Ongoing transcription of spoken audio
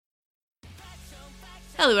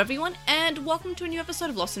Hello everyone, and welcome to a new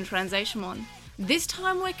episode of Lost in Translationmon. This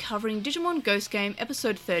time we're covering Digimon Ghost Game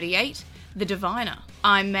episode 38, The Diviner.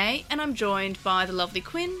 I'm May, and I'm joined by the lovely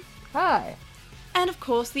Quinn. Hi. And of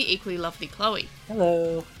course the equally lovely Chloe.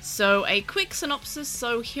 Hello. So a quick synopsis,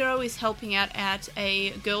 Hiro is helping out at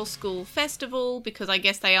a girls' school festival, because I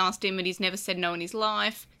guess they asked him and he's never said no in his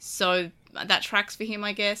life, so that tracks for him,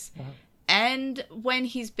 I guess. Uh-huh. And when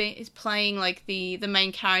he's playing, like, the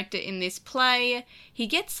main character in this play, he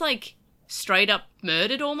gets, like, straight up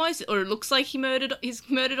murdered almost, or it looks like he's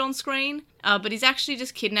murdered on screen, but he's actually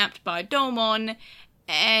just kidnapped by Domon,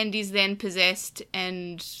 and is then possessed,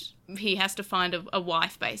 and he has to find a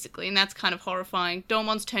wife, basically, and that's kind of horrifying.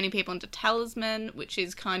 Domon's turning people into talisman, which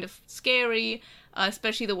is kind of scary,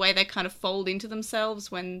 especially the way they kind of fold into themselves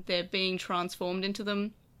when they're being transformed into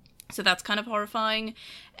them. So that's kind of horrifying.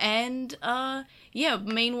 And,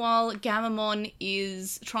 meanwhile, Gammamon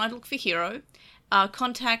is trying to look for Hiro,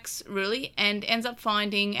 contacts Ruli, and ends up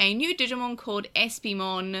finding a new Digimon called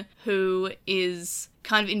Espimon, who is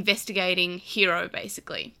kind of investigating Hiro,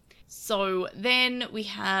 basically. So then we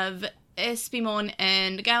have Espimon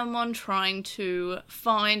and Gammamon trying to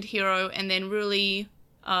find Hiro, and then Ruli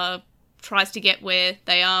tries to get where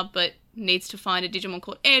they are, but needs to find a Digimon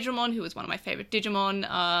called Airdramon, who is one of my favourite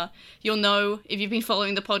Digimon. You'll know, if you've been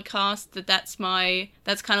following the podcast, that's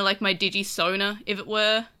kind of like my Digisona, if it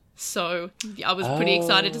were. So I was pretty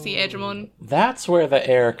excited to see Airdramon. That's where the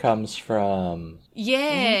air comes from.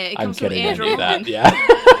 Yeah, it comes from Airdramon. I knew that, yeah.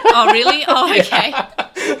 Oh, really? Oh, okay.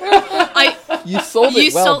 You sold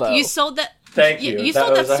it though. You sold that. Thank you. You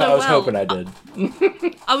sold that so well. I was hoping I did.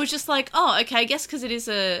 I was just like, oh, okay, I guess because it is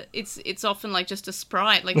it's often like just a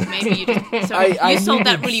sprite. Like maybe you just, so you sold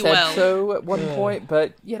that really well. So at one point,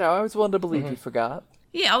 but I was willing to believe you forgot.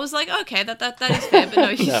 Yeah, I was like, okay, that is fair, but no,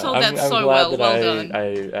 you sold that so well. Well done.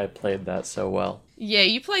 I played that so well. Yeah,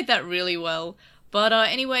 you played that really well. But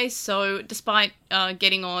anyway, so despite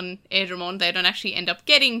getting on Airdramon, they don't actually end up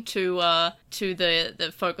getting to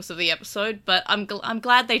the focus of the episode. But I'm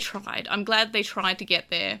glad they tried. I'm glad they tried to get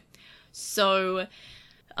there. So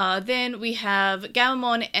then we have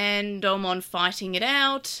Gammamon and Domon fighting it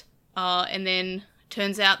out, and then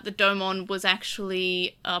turns out that Domon was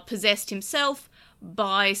actually possessed himself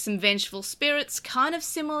by some vengeful spirits, kind of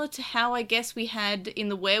similar to how I guess we had in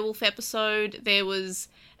the werewolf episode. There was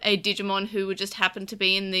a Digimon who would just happen to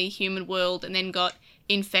be in the human world and then got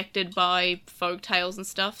infected by folk tales and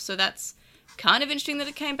stuff, so that's kind of interesting that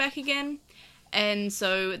it came back again. And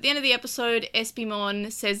so at the end of the episode,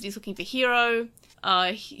 Espimon says he's looking for Hiro,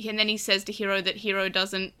 and then he says to Hiro that Hiro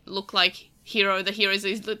doesn't look like Hiro, the hero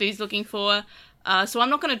he's looking for, so I'm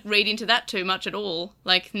not going to read into that too much at all.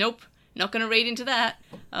 Like, nope, not going to read into that.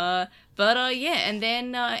 And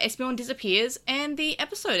then Espimon disappears and the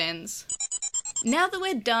episode ends. Now that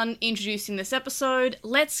we're done introducing this episode,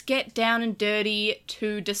 let's get down and dirty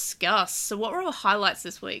to discuss. So what were our highlights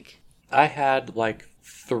this week? I had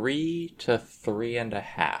 3 to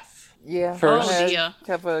 3.5. Yeah, First, I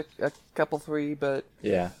have a couple 3, but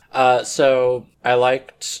yeah. So I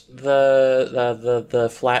liked the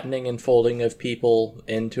flattening and folding of people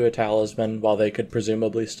into a talisman while they could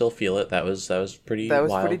presumably still feel it. That was pretty. That was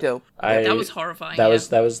wild. pretty dope. That was horrifying. That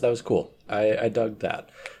was cool. I dug that.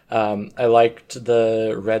 I liked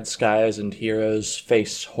the Red Skies and Heroes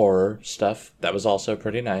face horror stuff. That was also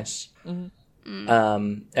pretty nice. Mm-hmm.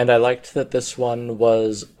 And I liked that this one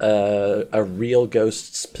was a real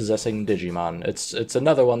ghosts possessing Digimon. It's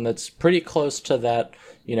another one that's pretty close to that,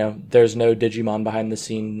 there's no Digimon behind the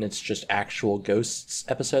scene, it's just actual ghosts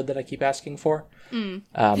episode that I keep asking for.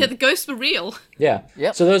 The ghosts were real. Yeah.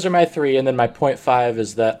 Yep. So those are my 3, and then my 0.5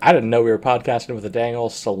 is that I didn't know we were podcasting with a dang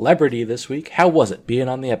old celebrity this week. How was it being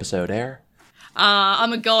on the episode, Air?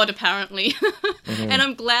 I'm a god, apparently. And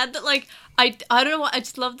I'm glad that, I don't know what, I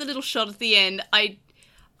just love the little shot at the end.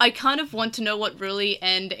 I kind of want to know what Ruli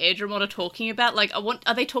and Airdramon are talking about.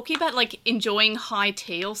 Are they talking about, enjoying high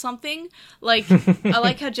tea or something? I like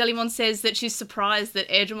how Jellymon says that she's surprised that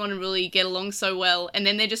Airdramon and Ruli get along so well, and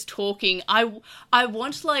then they're just talking. I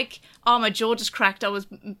want, oh, my jaw just cracked, I was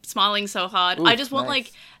smiling so hard. Oof, I just want,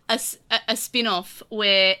 nice. a spin-off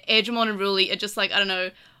where Airdramon and Ruli are just, I don't know,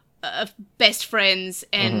 best friends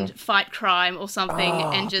and fight crime or something,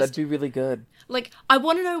 and just that'd be really good. I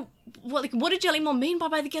want to know what did Jellymon mean by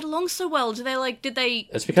they get along so well? Do they did they?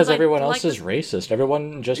 It's because everyone else is racist.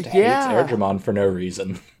 Everyone just hates Airdramon for no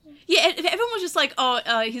reason. Yeah, everyone was just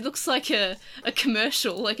he looks like a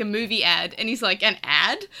commercial, like a movie ad, and he's like, an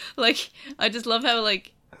ad? I just love how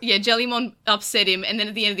Jellymon upset him, and then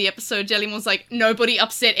at the end of the episode, Jellymon's like, nobody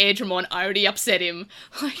upset Airdramon, I already upset him.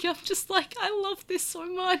 Like, I'm just like, I love this so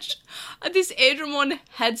much. This Airdramon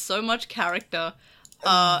had so much character,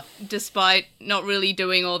 despite not really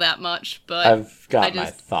doing all that much, but... I've got my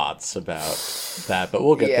thoughts about that, but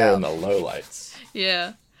we'll get there in the lowlights.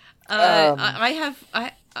 Yeah. I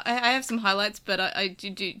have some highlights, but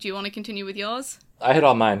do you want to continue with yours? I hit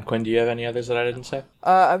all mine. Quinn, do you have any others that I didn't say?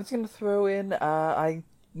 I was going to throw in,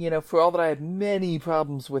 for all that I had many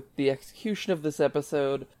problems with the execution of this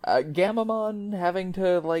episode, Gamamon having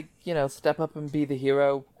to, step up and be the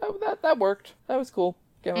hero, that worked. That was cool.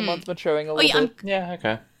 Gamamon's maturing a little bit. Yeah,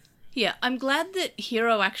 okay. Yeah, I'm glad that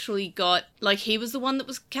Hero actually got, he was the one that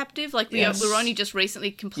was captive. We were only just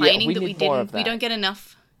recently complaining that we don't get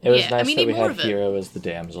enough. It was nice that we had Hero as the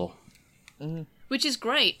damsel. Mm-hmm. Which is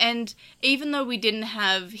great, and even though we didn't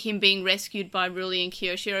have him being rescued by Ruli and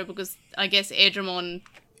Kiyoshiro, because I guess Airdramon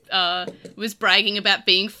was bragging about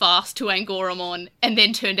being fast to Angoramon, and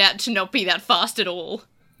then turned out to not be that fast at all.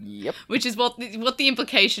 Yep. Which is what the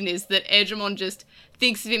implication is, that Airdramon just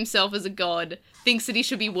thinks of himself as a god, thinks that he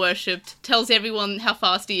should be worshipped, tells everyone how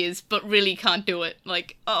fast he is, but really can't do it.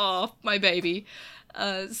 Oh, my baby.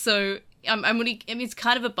 So... it's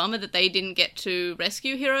kind of a bummer that they didn't get to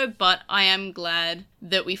rescue Hero, but I am glad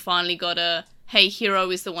that we finally got hey,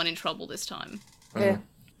 Hero is the one in trouble this time. Yeah.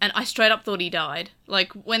 And I straight up thought he died.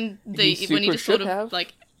 When he just sort of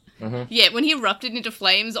when he erupted into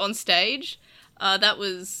flames on stage, that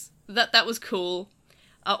was cool.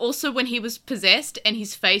 Also, when he was possessed and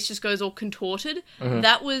his face just goes all contorted,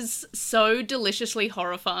 that was so deliciously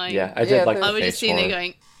horrifying. Yeah, I did like the face I was just sitting there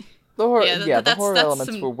going... The horror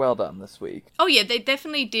elements were well done this week. Oh yeah, they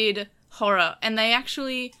definitely did horror, and they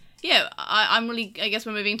actually, I'm really, I guess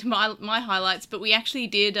we're moving to my highlights, but we actually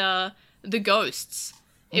did the ghosts.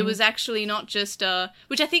 It was actually not just,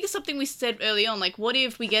 which I think is something we said early on, what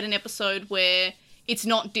if we get an episode where it's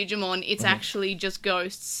not Digimon, it's actually just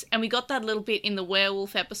ghosts, and we got that a little bit in the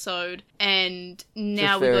werewolf episode, and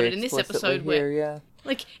now we got it in this episode where,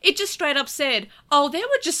 it just straight up said, oh, there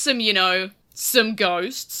were just some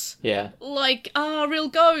ghosts. Yeah. Real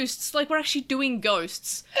ghosts. We're actually doing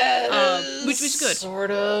ghosts. Which was good.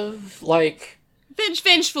 Sort of.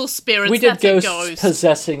 Vengeful spirits, we did that's ghosts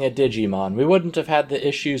possessing a Digimon. We wouldn't have had the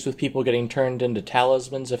issues with people getting turned into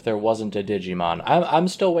talismans if there wasn't a Digimon. I'm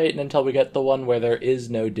still waiting until we get the one where there is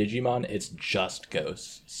no Digimon, it's just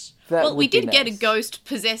ghosts. We did get a ghost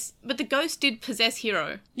possess, but the ghost did possess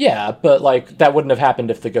Hero. Yeah, but, that wouldn't have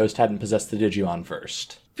happened if the ghost hadn't possessed the Digimon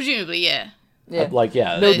first. Presumably, yeah. Yeah. No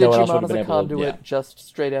Digimon one else would have been as a able conduit, to... just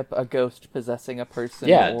straight up a ghost possessing a person.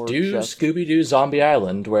 Yeah, or Scooby-Doo Zombie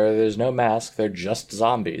Island, where there's no mask, they're just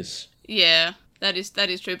zombies. Yeah, that is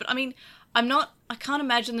true. But, I can't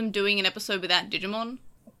imagine them doing an episode without Digimon.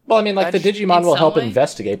 Well, the Digimon will help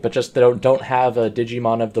investigate, but just they don't have a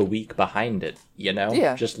Digimon of the week behind it,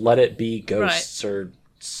 Yeah. Just let it be ghosts or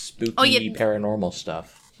spooky paranormal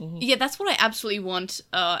stuff. Mm-hmm. Yeah, that's what I absolutely want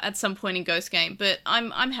at some point in Ghost Game, but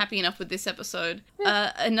I'm happy enough with this episode.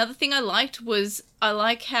 Another thing I liked was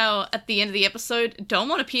how at the end of the episode,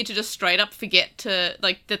 Domon appeared to just straight up forget to,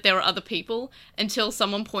 that there were other people until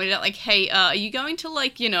someone pointed out, hey, are you going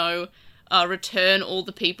to, return all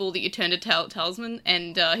the people that you turned to talisman?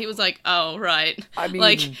 And he was like, oh, right.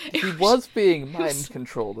 He was being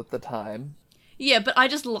mind-controlled at the time. Yeah, but I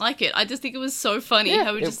just like it. I just think it was so funny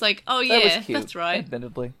how we're just oh yeah, that was cute, that's right.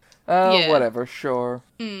 Admittedly. Whatever, sure.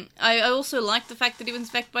 I also liked the fact that he was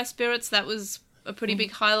infected by spirits. That was a pretty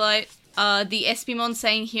big highlight. The Espimon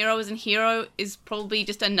saying Hero isn't Hero is probably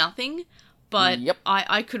just a nothing, but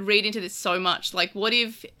I could read into this so much. What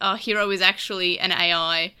if Hero is actually an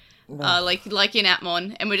AI? Like in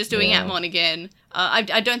Atmon, and we're just doing Atmon again.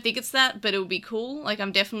 I don't think it's that, but it would be cool.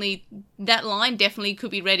 That line definitely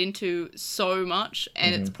could be read into so much,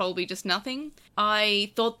 and it's probably just nothing.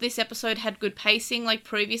 I thought this episode had good pacing like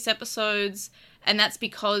previous episodes, and that's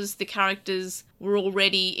because the characters were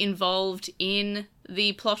already involved in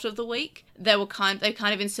the plot of the week. They kind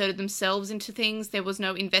of inserted themselves into things. There was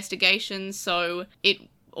no investigation, so it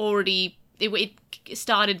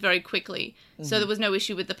started very quickly, so there was no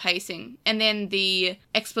issue with the pacing. And then the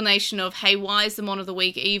explanation of, hey, why is the Mon of the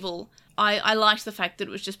Week evil? I liked the fact that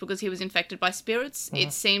it was just because he was infected by spirits.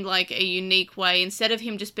 It seemed like a unique way, instead of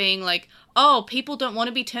him just being like, oh, people don't want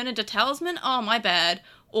to be turned into talisman? Oh, my bad.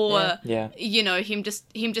 Or, him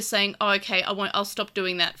just saying, oh, okay, I'll stop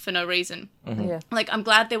doing that for no reason. I'm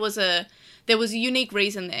glad there was a unique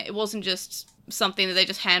reason there. It wasn't just something that they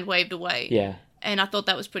just hand-waved away. Yeah. And I thought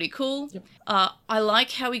that was pretty cool. Yep. I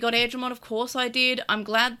like how we got Airdramon, of course I did. I'm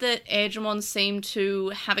glad that Airdramon seemed to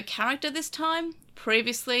have a character this time.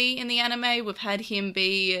 previously in the anime. We've had him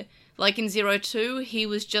be, like in 02, he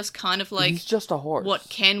was just kind of like... He's just a horse. What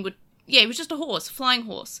Ken would... Yeah, he was just a horse, flying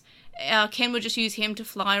horse. Ken would just use him to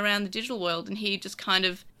fly around the digital world, and he just kind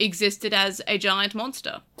of existed as a giant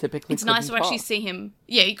monster. Typically it's nice to couldn't actually talk. see him...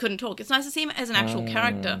 Yeah, he couldn't talk. It's nice to see him as an actual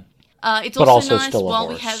character. It's But also also nice still a while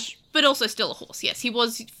horse. we have... But also still a horse, yes. He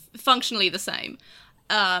was functionally the same.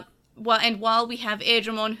 While we have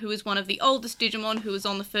Airdramon, who is one of the oldest Digimon, who was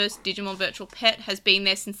on the first Digimon Virtual Pet, has been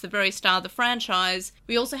there since the very start of the franchise,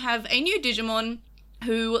 we also have a new Digimon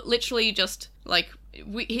who literally just, like...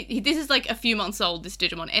 this is like a few months old, this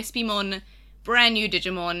Digimon. Espimon, brand new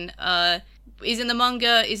Digimon, is in the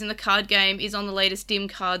manga, is in the card game, is on the latest Dim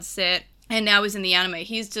card set, and now is in the anime.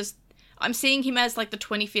 He's just... I'm seeing him as like the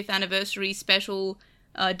 25th anniversary special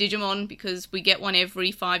Digimon, because we get one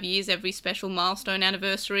every 5 years, every special milestone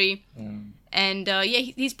anniversary. And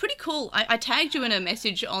he's pretty cool. I tagged you in a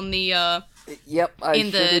message on the Yep, I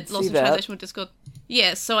in sure the did Lost see in that. Translation with Discord.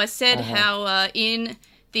 Yeah, so I said how in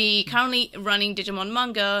the currently running Digimon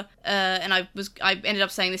manga, and I ended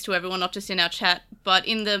up saying this to everyone, not just in our chat, but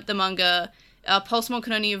in the manga, Pulsemon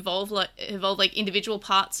can only evolve like individual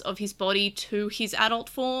parts of his body to his adult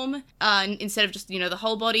form, instead of just, the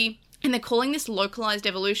whole body. And they're calling this localized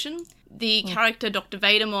evolution. The character Dr.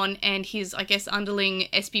 Vadamon and his, I guess, underling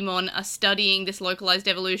Espimon are studying this localized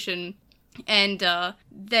evolution, and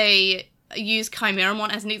they use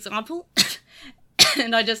Chimeramon as an example.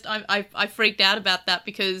 And I freaked out about that,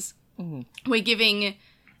 because we're giving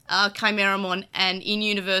Chimeramon an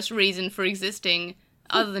in-universe reason for existing,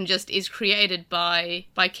 other than just is created by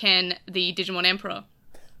Ken, the Digimon Emperor.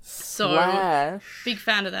 So, Slash big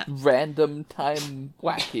fan of that. random time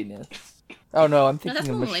wackiness. Oh no, I'm thinking that's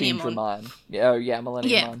of Machine Millenniumon. Dramon. Yeah,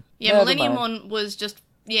 Millenniumon. Yeah, Never mind. Millenniumon was just,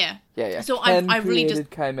 yeah. Yeah. So Ken I really just...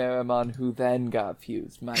 created Chimeramon, who then got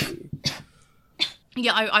fused. Mighty.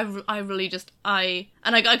 Yeah, I really just, I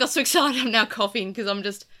got so excited I'm now coughing, because I'm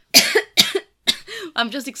just... I'm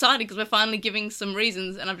just excited because we're finally giving some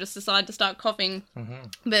reasons, and I've just decided to start coughing.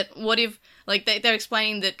 But what if, like, they're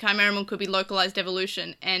explaining that Chimeramon could be localized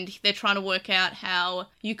evolution, and they're trying to work out how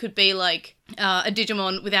you could be, like, a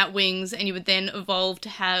Digimon without wings, and you would then evolve to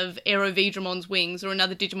have Aerovedramon's wings, or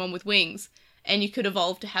another Digimon with wings, and you could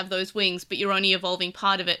evolve to have those wings, but you're only evolving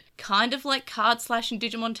part of it. Kind of like Card Slash and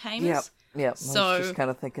Digimon Tamers. Yeah, So- I was just kind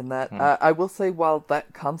of thinking that. I will say, while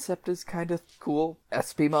that concept is kind of cool,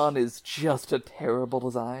 Espimon is just a terrible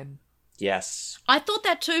design. Yes. I thought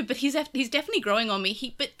that too, but he's definitely growing on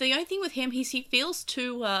me. But the only thing with him is he feels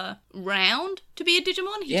too round to be a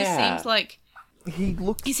Digimon. He just Yeah. seems like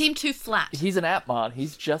he seemed too flat. He's an Appmon.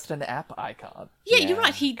 He's just an app icon. Yeah, Yeah, you're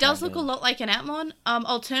right. He does look kinda. a lot like an Atmon.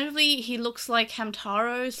 Alternatively, he looks like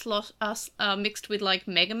Hamtaro mixed with like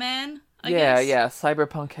Mega Man. I guess. Yeah,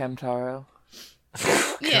 Cyberpunk Hamtaro.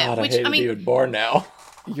 Yeah, God, which I hate I mean, even more now.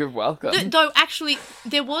 You're welcome. though actually,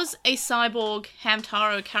 there was a cyborg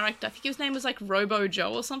Hamtaro character. I think his name was like Robo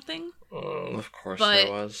Joe or something. Of course But-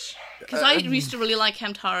 there was. Because I used to really like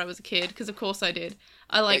Hamtaro as a kid. Because of course I did.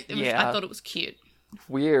 I yeah. thought it was cute.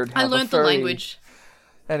 Weird. I how learned the furry- language.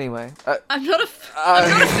 Anyway, I'm not a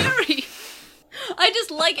furry. I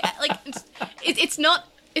just like it's not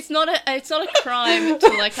a crime to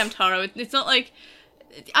like Hamtaro. It's not like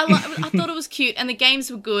I thought it was cute, and the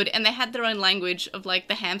games were good, and they had their own language of like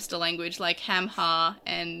the hamster language, like Hamha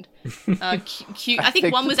and Q. I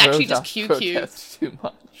think one was the actually just Protoss QQ. protest too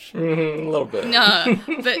much. A little bit. No,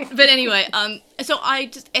 but anyway, so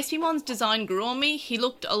Espimon's design grew on me. He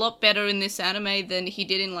looked a lot better in this anime than he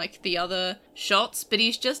did in like the other shots, but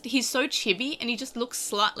he's so chibi, and he just looks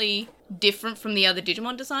slightly different from the other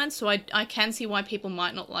Digimon designs, so I can see why people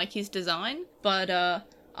might not like his design, but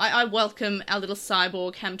I welcome our little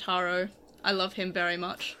cyborg Hamtaro. I love him very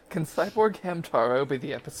much. Can Cyborg Hamtaro be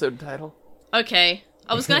the episode title? Okay.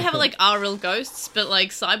 I was gonna have it like Our Real Ghosts, but like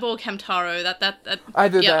Cyborg Hamtaro, that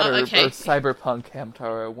Either yeah, that or, okay. or Cyberpunk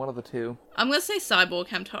Hamtaro, one of the two. I'm gonna say Cyborg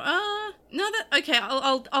Hamtaro. No, okay.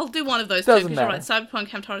 I'll do one of those. Doesn't too, 'cause you're right. matter. Cyberpunk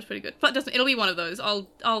Hamtaro is pretty good, but it'll be one of those.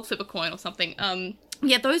 I'll flip a coin or something.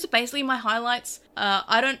 Yeah, those are basically my highlights.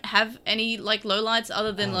 I don't have any like lowlights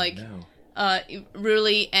other than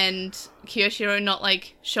Ruli and Kyoshiro not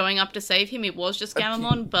like showing up to save him. It was just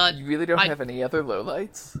Gamamon, but You really don't have any other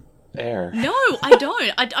lowlights? Air. no, I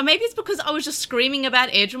don't. Maybe it's because I was just screaming about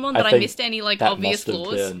Edramon that I think missed any like that obvious must have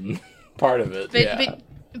flaws. been part of it.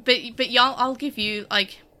 But y'all, I'll give you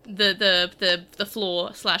like the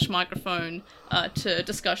floor / microphone to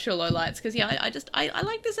discuss your lowlights, because yeah, I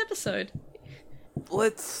like this episode.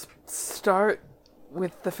 Let's start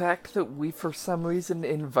with the fact that we, for some reason,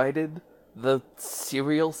 invited the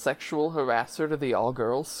serial sexual harasser to the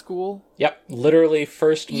all-girls school. Yep, literally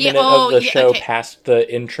first Yeah, minute of the show okay. past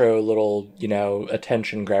the intro little,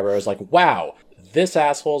 attention grabber. I was like, wow, this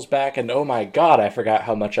asshole's back, and oh my god, I forgot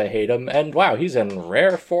how much I hate him, and wow, he's in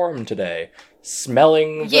rare form today.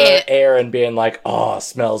 Smelling the air and being like, oh,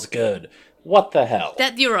 smells good. What the hell?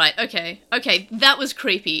 You're right. Okay, that was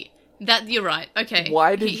creepy. You're right. Okay.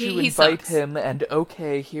 Why did you invite sucks. him? And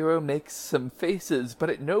okay, Hero makes some faces, but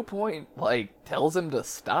at no point, tells him to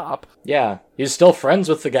stop. Yeah, he's still friends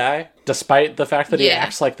with the guy, despite the fact that he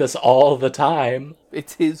acts like this all the time.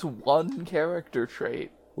 It's his one character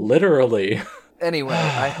trait. Literally. Anyway,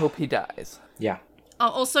 I hope he dies. Yeah.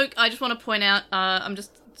 Also, I just want to point out, I'm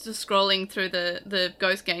just scrolling through the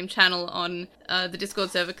Ghost Game channel on the Discord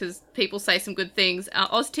server because people say some good things.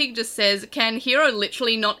 Oztig just says, can Hero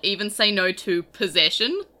literally not even say no to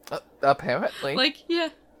possession? Apparently. Yeah.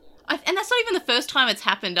 And that's not even the first time it's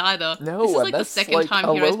happened either. No, this is that's the second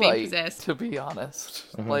time Hero's been possessed. To be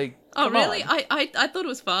honest. Mm-hmm. Oh, really? On. I thought it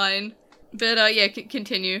was fine. But, yeah,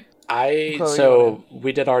 continue.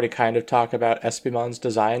 We did already kind of talk about Espimon's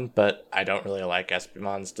design, but I don't really like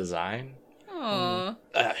Espimon's design. Aww.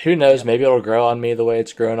 Who knows? Maybe it'll grow on me the way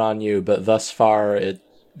it's grown on you, but thus far, I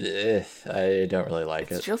don't really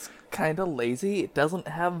like it. It's just kind of lazy. It doesn't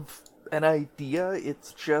have an idea.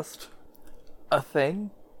 It's just a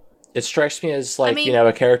thing. It strikes me as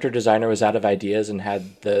a character designer was out of ideas and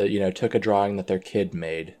had took a drawing that their kid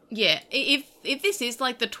made. Yeah, if this is the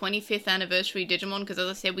 25th anniversary Digimon, because as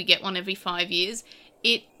I said, we get one every 5 years,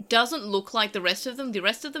 it doesn't look like the rest of them. The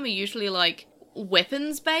rest of them are usually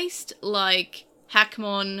weapons-based, like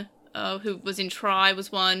Hackmon, who was in Tri, was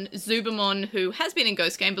one, Zubamon, who has been in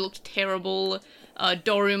Ghost Game but looked terrible,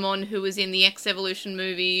 Dorumon, who was in the X-Evolution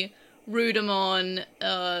movie, Rudamon,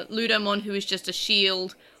 Ludomon, who is just a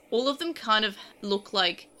shield. All of them kind of look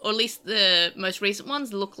like, or at least the most recent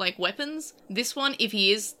ones, look like weapons. This one, if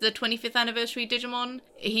he is the 25th anniversary Digimon,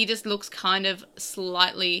 he just looks kind of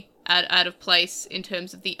slightly out of place in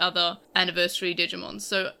terms of the other anniversary Digimon.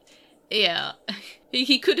 So, yeah,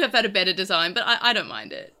 he could have had a better design, but I don't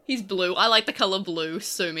mind it. He's blue. I like the color blue,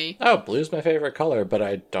 sue me. Oh, blue's my favorite color, but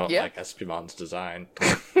I don't like Espimon's design.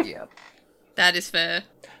 Yeah. That is fair.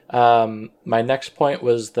 My next point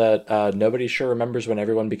was that nobody sure remembers when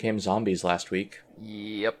everyone became zombies last week.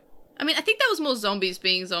 Yep. I mean, I think that was more zombies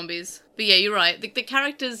being zombies. But yeah, you're right. The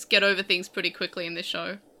characters get over things pretty quickly in this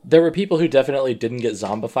show. There were people who definitely didn't get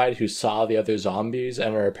zombified who saw the other zombies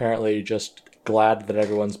and are apparently just glad that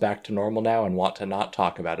everyone's back to normal now and want to not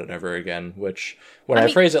talk about it ever again, which, when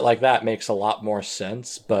I phrase it like that, makes a lot more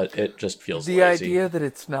sense, but it just feels lazy. The idea that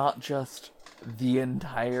it's not just the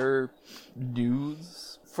entire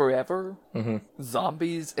news forever. Mm-hmm.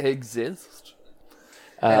 Zombies exist.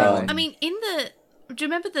 Anyway. I mean, do you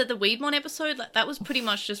remember the Weedmon episode? That was pretty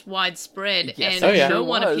much just widespread, yes, and no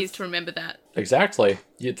one appears to remember that. Exactly.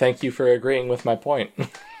 Thank you for agreeing with my point.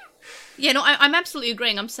 Yeah, no, I'm absolutely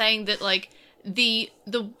agreeing. I'm saying that I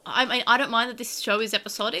don't mind that this show is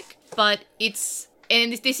episodic, but this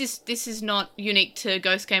is not unique to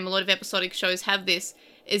Ghost Game. A lot of episodic shows have this.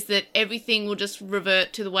 Is that everything will just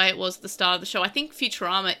revert to the way it was at the start of the show. I think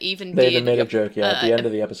Futurama even They even made a joke, at the end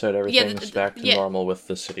of the episode, everything's back to yeah. normal with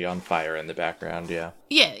the city on fire in the background, yeah.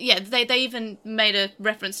 Yeah, they even made a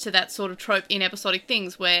reference to that sort of trope in episodic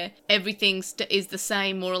things where everything is the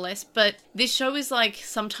same, more or less. But this show is,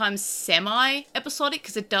 sometimes semi-episodic,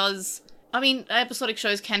 because it does... I mean, episodic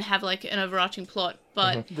shows can have, an overarching plot,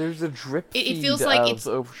 but... There's a drip feed it feels like it's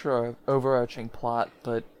overarching plot,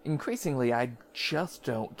 but increasingly I just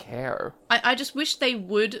don't care. I just wish they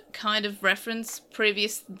would kind of reference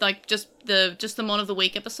previous, just the Mon of the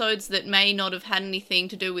Week episodes that may not have had anything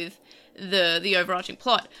to do with the overarching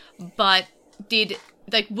plot, but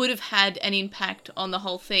would have had an impact on the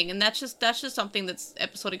whole thing. And that's just something that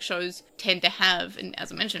episodic shows tend to have. And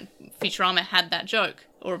as I mentioned, Futurama had that joke.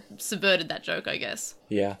 Or subverted that joke, I guess.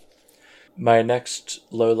 Yeah. My next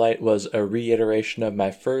lowlight was a reiteration of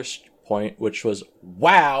my first point, which was,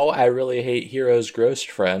 wow, I really hate Hero's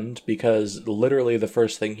ghost friend, because literally the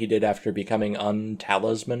first thing he did after becoming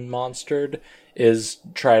untalisman monstered is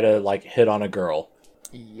try to, hit on a girl.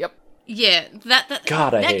 Yep. Yeah, that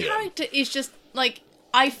God, I that hate character is just,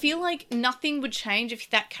 I feel like nothing would change if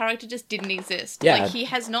that character just didn't exist. Yeah. He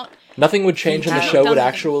has not... Nothing would change and the show would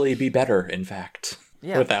actually be better, in fact.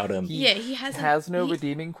 Yeah, without him. He has no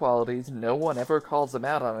redeeming qualities, no one ever calls him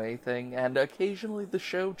out on anything, and occasionally the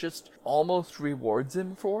show just almost rewards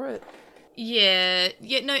him for it. Yeah,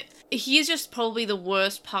 no, he is just probably the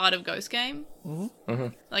worst part of Ghost Game. Mm-hmm.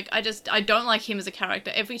 Mm-hmm. I don't like him as a character.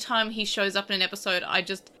 Every time he shows up in an episode, I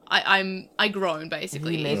I groan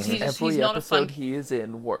basically. He makes He's every not a fun. episode he is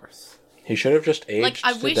in worse. He should have just aged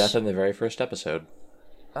I to wish- death in the very first episode.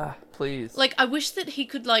 Please. Like, I wish that he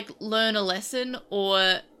could, like, learn a lesson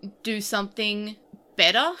or do something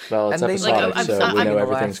better. Well, it's And they episodic, might so have we in know the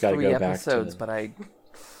everything's got to three go back episodes, to... but I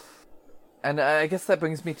guess that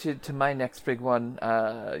brings me to my next big one.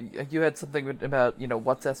 You had something about,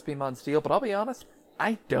 what's Espion's deal, but I'll be honest,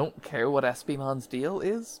 I don't care what Espion's deal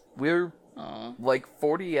is. We're, like,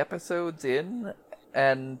 40 episodes in,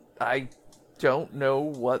 and I don't know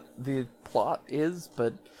what the plot is,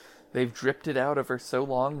 but they've dripped it out over so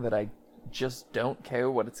long that I just don't care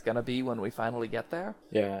what it's gonna be when we finally get there.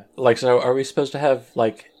 Yeah. Like, so are we supposed to have,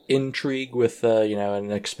 like, intrigue with,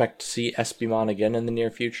 and expect to see Espion again in the near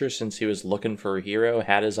future since he was looking for a hero,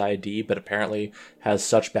 had his ID, but apparently has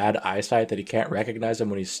such bad eyesight that he can't recognize him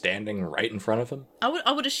when he's standing right in front of him? I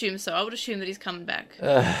would assume so. I would assume that he's coming back.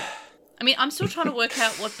 I mean, I'm still trying to work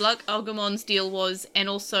out what Black Algamon's deal was, and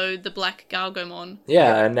also the Black Gargomon.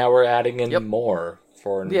 Yeah, and now we're adding in more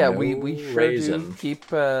for no we sure reason. do keep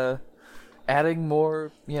adding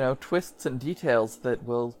more, twists and details that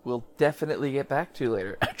we'll definitely get back to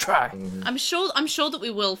later. Try. I'm sure that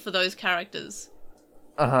we will for those characters.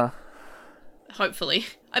 Hopefully.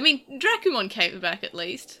 I mean, Dracumon came back at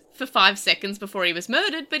least for 5 seconds before he was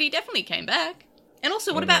murdered, but he definitely came back. And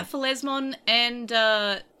also, what about Phalesmon and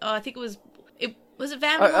I think it was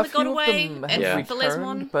Vanmon that got away and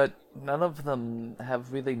Phalesmon? But none of them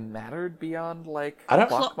have really mattered beyond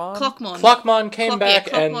Clockmon. Clockmon came back,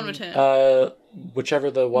 Clockmon and returned.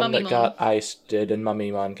 whichever the one Mummymon. that got iced did, and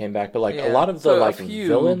Mummymon came back. But a Yeah, lot of so the a few,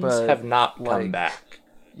 villains but, have not come back.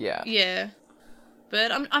 Yeah. Yeah,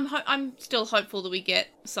 but I'm still hopeful that we get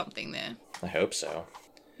something there. I hope so.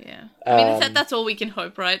 Yeah, I mean that's all we can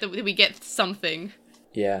hope, right? That we get something.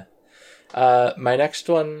 Yeah. My next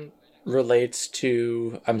one relates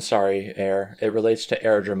to... I'm sorry, Air. It relates to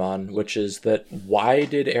Airdramon, which is that why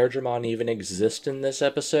did Airdramon even exist in this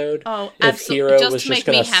episode? Oh, if absolutely. Hero Just was to just make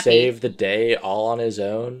me going to happy. save the day all on his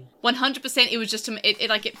own? 100%. It was just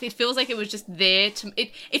it feels like it was just there to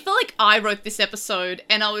it felt like I wrote this episode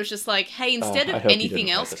and I was just like, hey, instead I of hope you anything didn't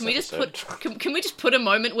write else, this can we just episode. can we just put a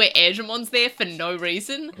moment where Airdramon's there for no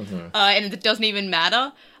reason, and it doesn't even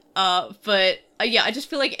matter. But yeah, I just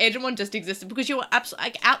feel like Airdramon just existed because you were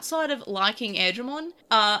absolutely outside of liking Airdramon.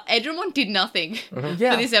 Airdramon did nothing for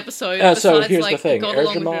this episode. So besides, here's the thing: got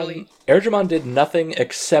along with Ruli. Airdramon did nothing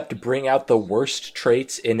except bring out the worst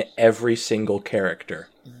traits in every single character.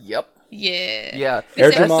 Yep. Yeah. Yeah.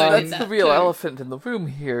 This Airdramon- episode did That's the that real too. elephant in the room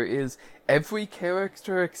here is every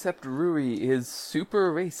character except Ruri is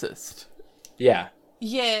super racist. Yeah.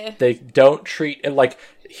 Yeah. They don't treat it like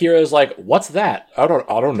Hero's like, what's that? I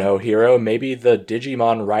don't know, Hero. Maybe the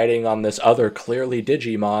Digimon riding on this other clearly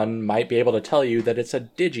Digimon might be able to tell you that it's a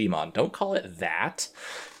Digimon. Don't call it that.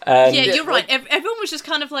 And Yeah, you're right. Everyone was just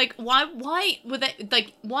kind of like, why were they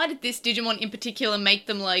like? Why did this Digimon in particular make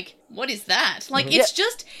them like? What is that? Like, it's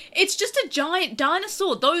just a giant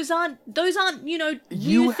dinosaur. Those aren't new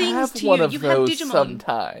You things have to one you. of You those have Digimon.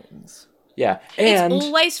 sometimes. yeah, and It's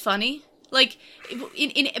always funny. Like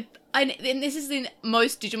and this is in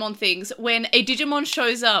most Digimon things, when a Digimon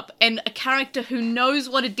shows up and a character who knows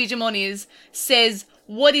what a Digimon is says,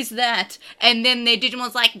 "What is that?" And then their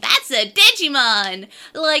Digimon's like, "That's a Digimon!"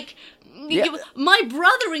 Like, my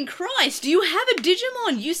brother in Christ, you have a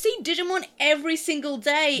Digimon! You see Digimon every single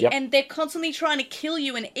day, and they're constantly trying to kill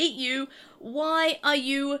you and eat you. Why are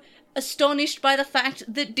you astonished by the fact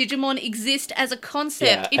that Digimon exist as a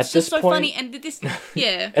concept? Yeah, It's at just this so point- funny, and this,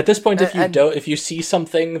 yeah. At this point, And- if you see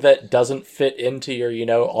something that doesn't fit into your,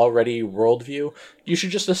 already worldview, you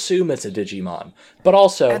should just assume it's a Digimon. But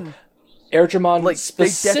also, Airdramon Like,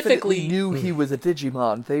 specifically they definitely knew he was a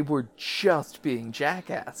Digimon. They were just being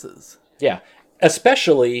jackasses. Yeah,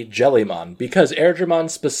 especially Jellymon, because Airdramon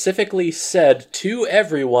specifically said to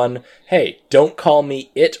everyone, hey, don't call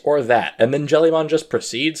me it or that. And then Jellymon just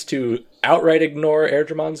proceeds to outright ignore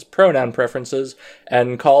Airdramon's pronoun preferences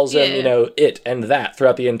and calls him, it and that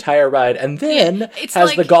throughout the entire ride, and then it's has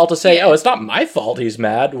like- the gall to say, yeah. oh, it's not my fault he's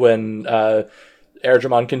mad when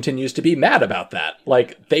Airdramon continues to be mad about that.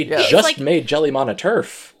 Like, they just It's like- made Jellymon a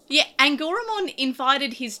turf. Yeah, Angoramon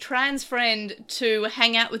invited his trans friend to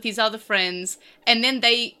hang out with his other friends, and then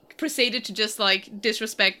they proceeded to just, like,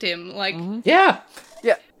 disrespect him. Like, Yeah.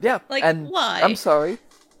 Yeah. Like, and why? I'm sorry.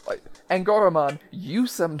 Angoramon, you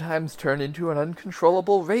sometimes turn into an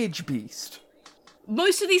uncontrollable rage beast.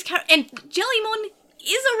 most of these and Jellymon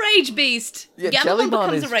is a rage beast. Yeah, Gamamon Jellymon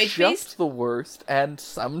becomes is a rage just beast. the worst, and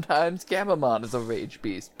sometimes Gamamon is a rage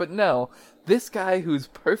beast. But no, this guy who's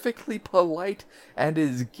perfectly polite and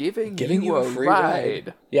is giving you a free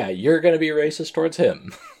ride. Yeah, you're gonna be racist towards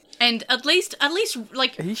him. And at least,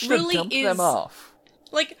 like, He should have Ruli dumped is... them off.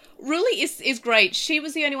 Like, Ruli is great. She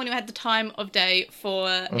was the only one who had the time of day for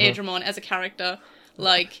Aedramon as a character.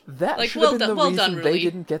 Like, That like, should well have been done, the well reason done, they Ruli.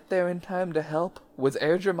 didn't get there in time to help, was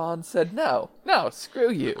Aedramon said, no,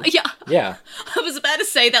 screw you. Yeah, Yeah. I was about to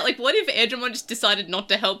say that. Like, what if Aedramon just decided not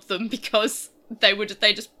to help them because they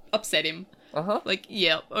just upset him? Uh-huh. Like,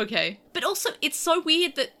 yeah, okay. But also, it's so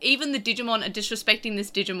weird that even the Digimon are disrespecting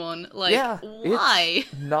this Digimon. Like, Yeah, why?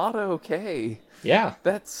 it's not okay. Yeah.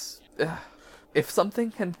 That's... if something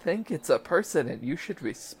can think it's a person, and you should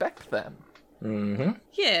respect them. Mm-hmm.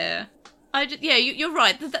 Yeah. You're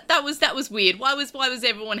right. That was weird. Why was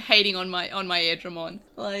everyone hating on my Aedramon?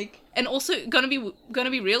 Like, and also gonna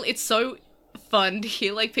be real. It's so fun to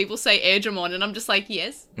hear like people say Aedramon, and I'm just like,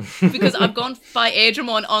 yes, because I've gone by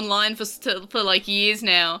Aedramon online for like years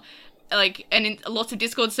now, like, and in lots of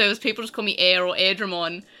Discord servers, people just call me Air or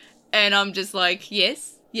Aedramon, and I'm just like,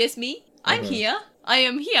 yes, me, I'm here, I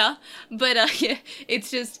am here, but yeah, it's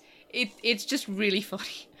just really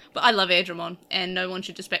funny. But I love Aedramon, and no one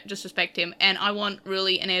should disrespect him. And I want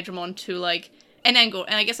Ruli and Aedramon to like, and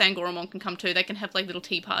I guess Angoramon can come too. They can have like little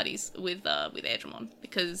tea parties with Aedramon,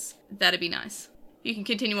 because that'd be nice. You can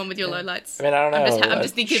continue on with your lowlights. I mean, I don't know. I'm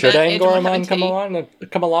just thinking should about Aedramon having Angoramon tea.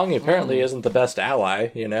 come along? He apparently isn't the best ally,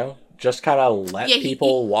 you know? Just kind of let Yeah,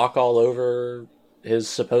 people walk all over his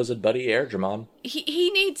supposed buddy Aedramon.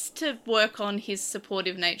 He needs to work on his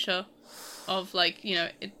supportive nature of, like, you know,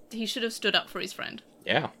 he should have stood up for his friend.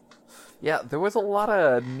 Yeah. Yeah, there was a lot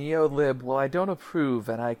of neo-lib, well, I don't approve,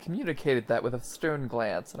 and I communicated that with a stern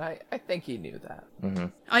glance, and I think he knew that. Mm-hmm.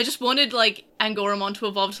 I just wanted, like, Angoramon to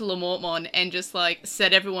evolve to Lamortmon and just, like,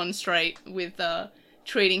 set everyone straight with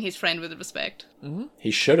treating his friend with respect. Mm-hmm.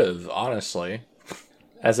 He should have, honestly.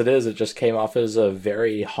 As it is, it just came off as a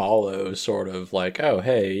very hollow sort of like, oh,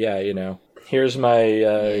 hey, yeah, you know, here's my,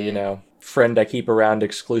 you know, friend I keep around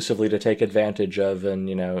exclusively to take advantage of, and,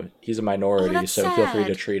 you know, he's a minority, so feel free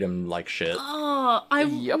to treat him like shit. Oh,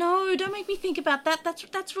 no, don't make me think about that.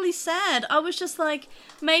 That's really sad. I was just like,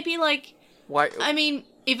 maybe, like, Why? I mean,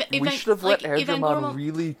 if we should have let Aedramon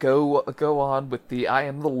really go on with the "I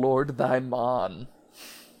am the Lord thy Mon"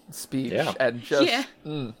 speech, and just yeah,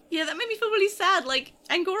 that made me feel really sad. Like,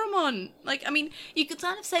 Angoramon, like, I mean, you could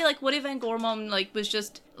kind of say, like, what if Angoramon, like, was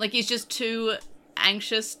just, like, he's just too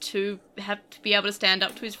anxious to have to be able to stand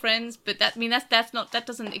up to his friends, but that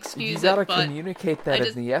doesn't excuse you gotta it. But communicate that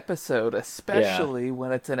in the episode, especially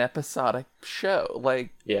when it's an episodic show. Like,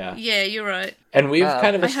 yeah, you're right. And we've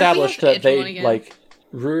kind of established that they like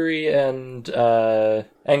Ruri and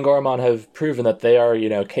Angoramon have proven that they are, you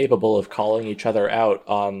know, capable of calling each other out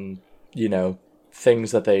on, you know,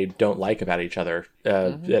 things that they don't like about each other.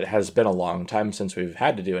 It has been a long time since we've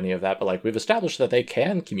had to do any of that, but like we've established that they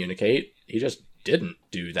can communicate. He just didn't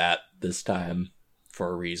do that this time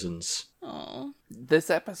for reasons. Aww. This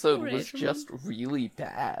episode Poor was Aedramon. just really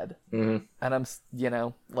bad. Mm-hmm. And I'm, you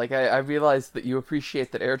know, like, I realized that you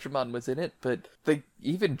appreciate that Aedramon was in it, but they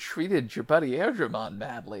even treated your buddy Aedramon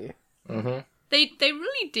badly. Mm-hmm. They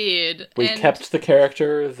really did. We kept the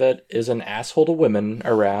character that is an asshole to women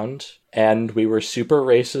around, and we were super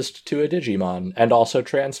racist to a Digimon, and also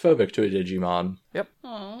transphobic to a Digimon. Yep.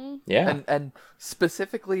 Aww. Yeah. And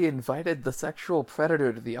specifically invited the sexual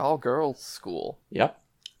predator to the all-girls school. Yep.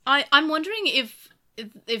 I'm wondering if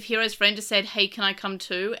Hero's friend just said, "Hey, can I come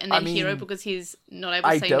too?" And then Hero, because he's not able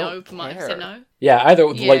to say no, might have said no. Yeah,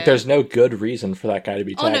 like there's no good reason for that guy to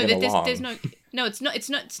be tagging along. There's no,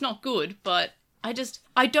 it's not good, but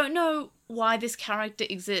I don't know why this character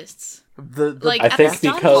exists. I think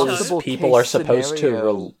because people are supposed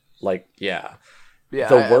to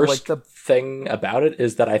the worst thing about it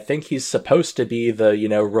is that I think he's supposed to be the, you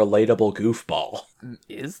know, relatable goofball.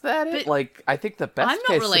 Is that it? But like, I think the best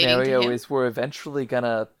case scenario is we're eventually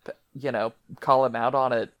gonna, you know, call him out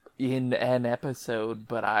on it in an episode,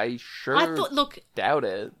 but I doubt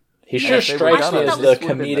it. He sure strikes me as the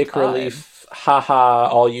comedic relief. Haha,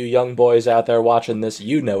 all you young boys out there watching this,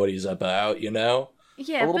 you know what he's about, you know?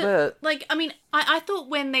 Yeah, but like, I mean, I thought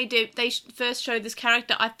when they first showed this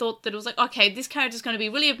character, I thought that it was like, okay, this character's going to be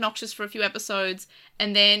really obnoxious for a few episodes,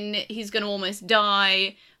 and then he's going to almost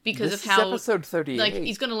die because of how episode 38. Like,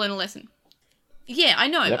 he's going to learn a lesson. Yeah, I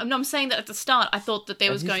know. Yep. I'm saying that at the start, I thought that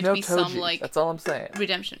there was going to be some, like... That's all I'm saying.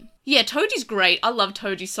 Redemption. Yeah, Toji's great. I love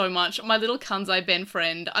Toji so much. My little Kanzai Ben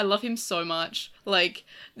friend. I love him so much. Like,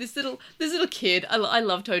 this little kid. I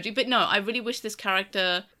love Toji. But no, I really wish this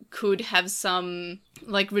character could have some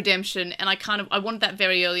like redemption, and I wanted that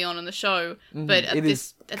very early on in the show, but at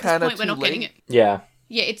this point we're not getting it. Yeah.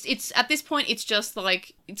 Yeah, it's at this point it's just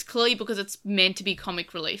like it's clearly because it's meant to be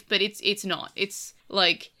comic relief, but it's not. It's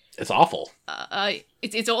like it's awful.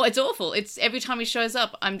 It's awful. It's every time he shows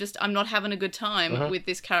up, I'm not having a good time with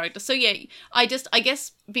this character. So yeah, I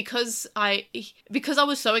guess because I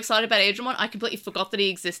was so excited about Aedramon, I completely forgot that he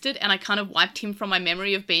existed, and I kind of wiped him from my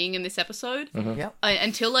memory of being in this episode. Yeah.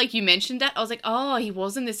 Until like you mentioned that, I was like, oh, he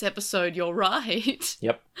was in this episode. You're right.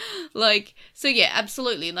 Yep. Like, so yeah,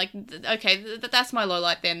 absolutely. Like, okay, that's my low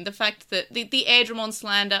light then. The fact that the Aedramon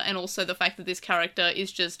slander, and also the fact that this character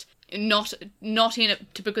is just not in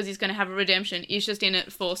it because he's going to have a redemption. He's just in it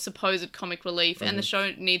for supposed comic relief, and the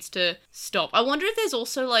show needs to stop. I wonder if there's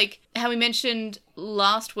also, like, how we mentioned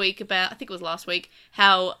last week about, I think it was last week,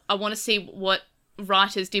 how I want to see what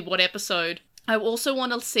writers did what episode. I also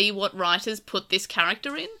want to see what writers put this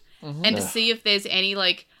character in, and to see if there's any,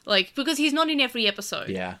 like, because he's not in every episode.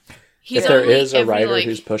 Yeah. He's if there only is a every, writer like,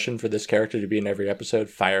 who's pushing for this character to be in every episode,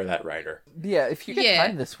 fire that writer. Yeah, if you get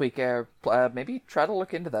time this week, maybe try to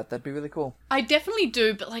look into that. That'd be really cool. I definitely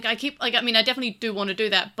do, but like I definitely do want to do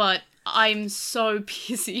that, but I'm so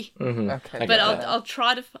busy. Okay, But I'll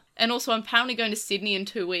try to. And also, I'm apparently going to Sydney in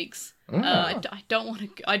 2 weeks. I don't want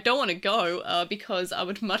to go because I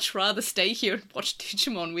would much rather stay here and watch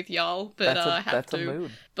Digimon with y'all. But I have to. That's a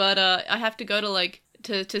mood. But I have to go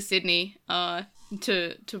to Sydney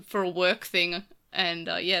for a work thing, and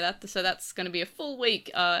so that's going to be a full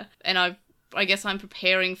week. And I guess I'm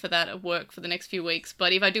preparing for that at work for the next few weeks.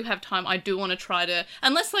 But if I do have time, I do want to try to,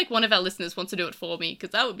 unless like one of our listeners wants to do it for me, because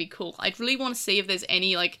that would be cool. I'd really want to see if there's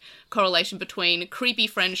any like correlation between creepy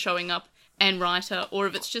friends showing up and writer, or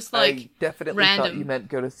if it's just like I definitely random. thought you meant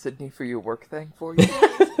go to Sydney for your work thing for you.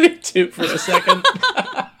 Me too, for a second.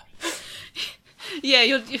 Yeah,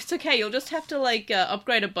 it's okay. You'll just have to like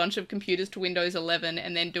upgrade a bunch of computers to Windows 11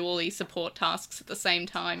 and then do all these support tasks at the same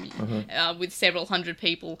time with several hundred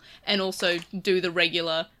people, and also do the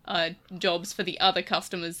regular jobs for the other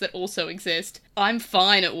customers that also exist. I'm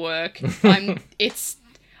fine at work.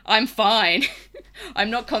 I'm fine.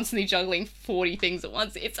 I'm not constantly juggling 40 things at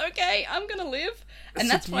once. It's okay. I'm gonna live. And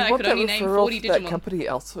So that's do why you I could want only that name referral 40 to that Digimon. company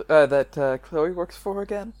that Chloe works for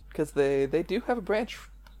again? Because they do have a branch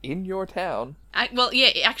in your town. Well, yeah,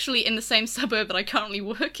 actually in the same suburb that I currently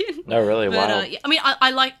work in. Oh, really? But, Wow. I mean,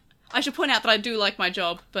 I should point out that I do like my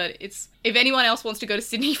job, but it's, if anyone else wants to go to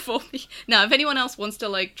Sydney for me, no, if anyone else wants to,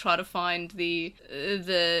 like, try to find if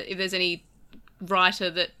there's any writer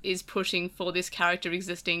that is pushing for this character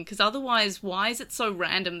existing, because otherwise, why is it so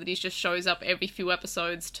random that he just shows up every few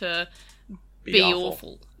episodes to be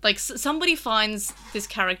awful? Like, somebody finds this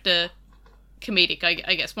character comedic,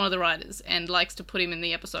 I guess, one of the writers, and likes to put him in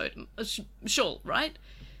the episode. Sure, right?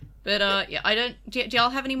 But, yeah, I don't... Do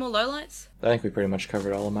y'all have any more lowlights? I think we pretty much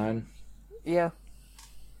covered all of mine. Yeah.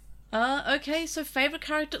 Okay, so favourite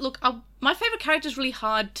character... Look, my favourite character is really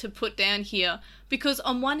hard to put down here, because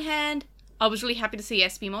on one hand, I was really happy to see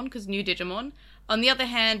Espimon, because new Digimon. On the other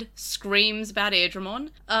hand, screams about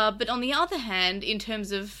Aedramon. But on the other hand, in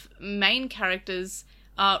terms of main characters...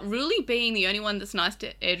 really being the only one that's nice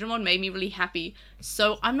to Aedramon made me really happy.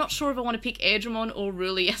 So I'm not sure if I want to pick Aedramon or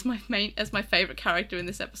Ruli as my favorite character in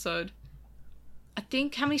this episode. I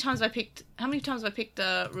think how many times have I picked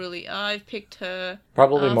Ruli? I've picked her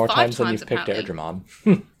Probably more 5 times than you've picked apparently.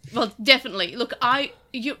 Aedramon. Well, definitely. Look, okay,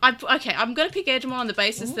 I'm gonna pick Aedramon on the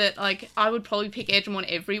basis that like I would probably pick Aedramon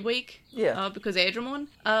every week. Yeah. Because Aedramon.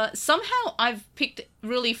 Somehow I've picked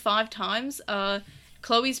Ruli 5 times.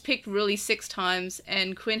 Chloe's picked Ruli 6 times,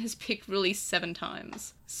 and Quinn has picked Ruli 7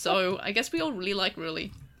 times. So I guess we all really like Ruli,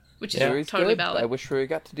 which is Rui's totally good. valid. I wish Rui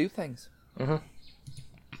got to do things.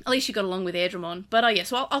 At least you got along with Aedramon. But yeah,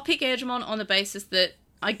 so I'll pick Aedramon on the basis that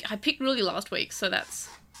I picked Ruli last week, so that's...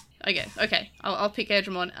 Okay, I'll pick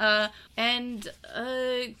Aedramon. And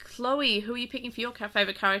Chloe, who are you picking for your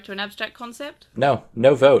favourite character in Abstract Concept? No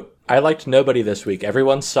vote. I liked nobody this week.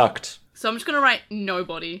 Everyone sucked. So I'm just going to write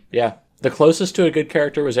nobody. Yeah. The closest to a good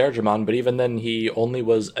character was Aedramon, but even then he only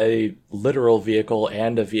was a literal vehicle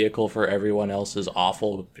and a vehicle for everyone else's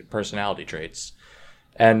awful personality traits.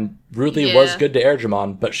 And Ruli was good to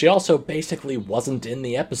Aedramon, but she also basically wasn't in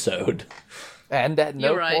the episode. And at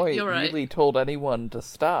no point you're right. really told anyone to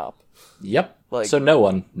stop. Yep. Like- So no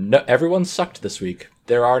one. No, everyone sucked this week.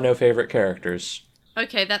 There are no favorite characters.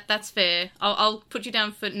 Okay, that's fair. I'll put you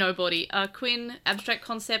down for nobody. Quinn, Abstract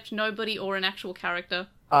Concept, nobody, or an actual character.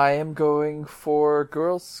 I am going for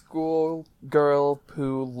girls' school girl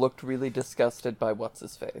who looked really disgusted by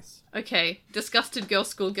what's-his-face. Okay, disgusted girl,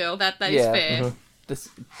 school girl. That is fair.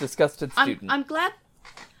 Disgusted student. I'm glad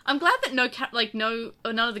I'm glad that none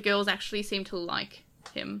of the girls actually seem to like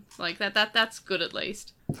him. Like that's good at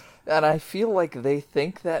least. And I feel like they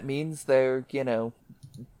think that means they're, doing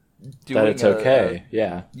that it's okay.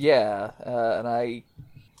 Yeah. Yeah, and I...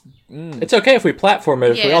 It's okay if we platform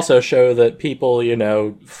it, if we also show that people,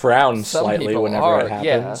 frown Some slightly people whenever are, it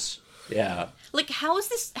happens. Yeah. Like, how is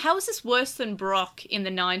this worse than Brock in the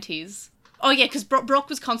 90s? Oh yeah, because Brock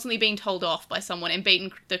was constantly being told off by someone and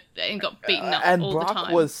got beaten up and all Brock the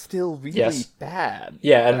time. was still really bad.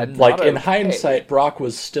 Yeah, and like in okay. hindsight, Brock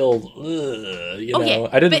was still, yeah.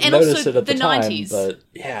 I didn't notice also it at the time, 90s. but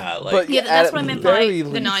yeah, like... But Yeah, that's what I meant by very the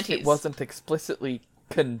least, 90s. It wasn't explicitly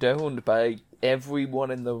condoned by everyone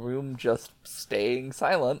in the room just staying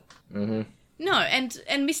silent. Mm-hmm. No,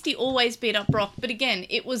 and Misty always beat up Brock, but again,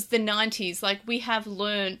 it was the 90s. Like, we have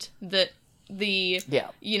learnt that the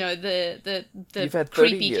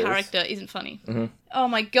creepy years. character isn't funny. Mm-hmm. Oh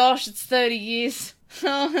my gosh, it's 30 years.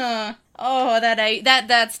 Oh,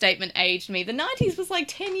 that statement aged me. The 90s was like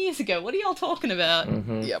 10 years ago. What are y'all talking about?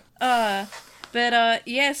 Mm-hmm. Yep.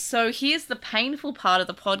 Yes, so here's the painful part of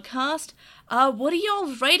the podcast. What are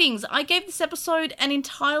y'all's ratings? I gave this episode an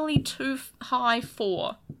entirely too high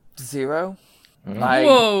 4. 0.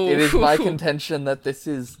 Whoa. It is my contention that this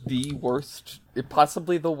is the worst,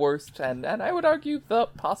 possibly the worst, and I would argue the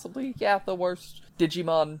worst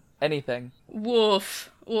Digimon anything. Woof.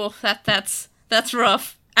 That's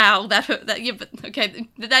rough. Ow, that hurt. Yeah, but okay,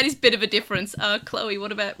 that is a bit of a difference. Chloe,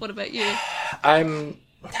 what about you? I'm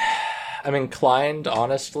inclined,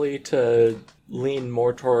 honestly, to lean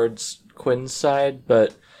more towards Quinn's side,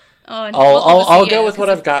 but I'll go with what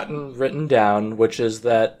I've gotten written down, which is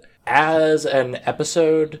that as an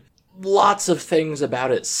episode, lots of things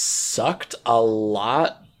about it sucked a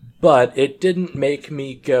lot, but it didn't make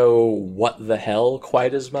me go, what the hell,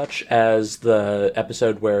 quite as much as the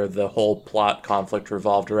episode where the whole plot conflict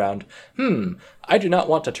revolved around, I do not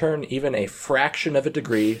want to turn even a fraction of a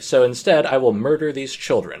degree, so instead I will murder these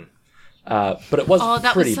children. But it was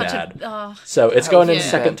pretty bad. So it's going in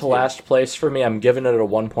second to last place for me. I'm giving it a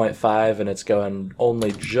 1.5, and it's going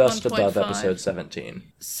only just above episode 17.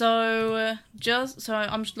 So,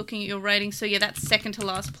 I'm just looking at your rating. So, yeah, that's second to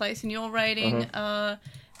last place in your rating.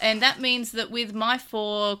 And that means that with my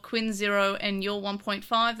 4, Quinn 0, and your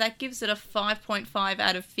 1.5, that gives it a 5.5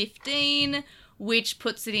 out of 15, which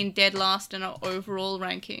puts it in dead last in our overall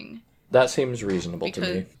ranking. That seems reasonable to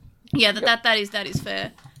me. Yeah, that is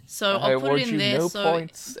fair. So I'll put it in there.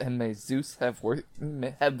 Points, and may Zeus have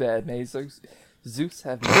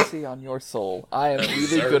mercy on your soul. I am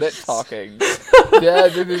really good at talking. That's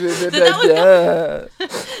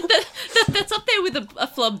up there with a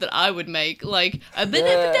flub that I would make, like a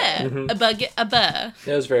bear, a bear.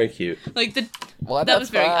 That was very cute. Like that was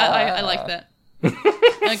very. I like that.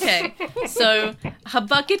 Okay, so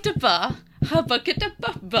habakitaba.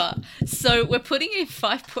 So we're putting a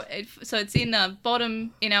 5.8. So it's in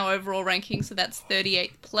bottom in our overall ranking. So that's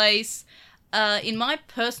 38th place. In my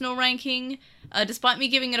personal ranking, despite me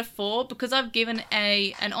giving it a 4, because I've given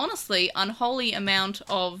an honestly unholy amount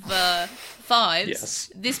of 5s.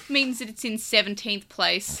 Yes. This means that it's in 17th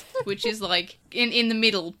place, which is like in the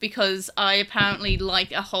middle, because I apparently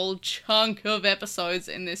like a whole chunk of episodes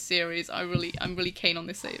in this series. I'm really keen on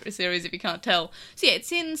this series, if you can't tell. So yeah,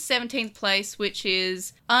 it's in 17th place, which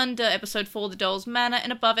is under episode 4, The Doll's Manor,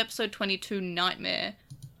 and above episode 22, Nightmare,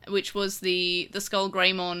 which was the Skull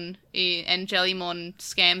Greymon and Jellymon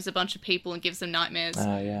scams a bunch of people and gives them nightmares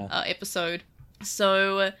episode.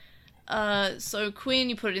 So Quinn,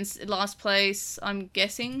 you put it in last place, I'm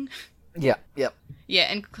guessing. Yeah, yep.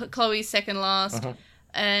 Yeah, and Chloe's second last.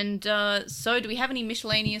 And so do we have any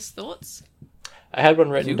miscellaneous thoughts? I had one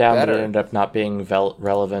written down that ended up not being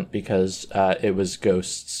relevant because it was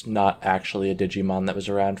ghosts, not actually a Digimon that was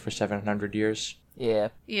around for 700 years. Yeah.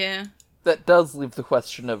 Yeah. That does leave the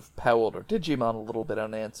question of how old are Digimon a little bit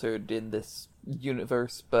unanswered in this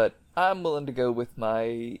universe, but I'm willing to go with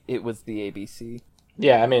it was the ABC.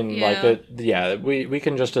 Yeah, I mean, we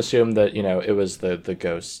can just assume that, it was the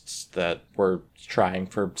ghosts that were trying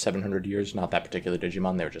for 700 years, not that particular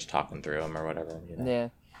Digimon. They were just talking through them or whatever. Yeah.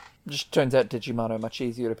 Just turns out Digimon are much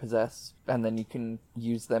easier to possess, and then you can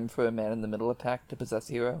use them for a man-in-the-middle attack to possess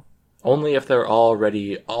Hero. Only if they're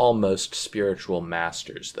already almost spiritual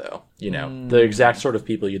masters, though. The exact sort of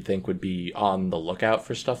people you'd think would be on the lookout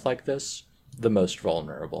for stuff like this, the most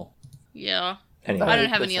vulnerable. Yeah. Anyway, I don't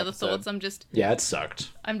have any other thoughts. Yeah, it sucked.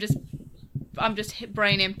 I'm just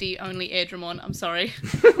brain empty, only Airdramon. I'm sorry.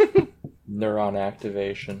 Neuron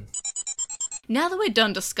activation. Now that we're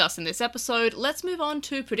done discussing this episode, let's move on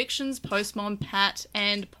to predictions, Postmon Pat,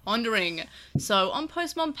 and pondering. So, on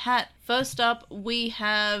Postmon Pat, first up, we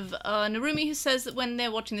have Narumi, who says that when they're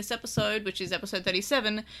watching this episode, which is episode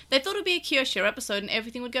 37, they thought it would be a Kyoshiro episode and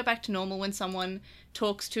everything would go back to normal when someone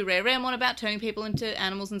talks to Rare Ramon about turning people into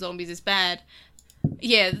animals and zombies is bad.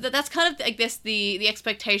 Yeah, that's kind of, I guess, the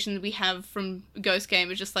expectation that we have from Ghost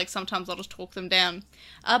Game is just like sometimes I'll just talk them down.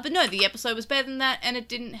 But no, the episode was better than that, and it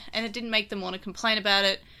didn't make them want to complain about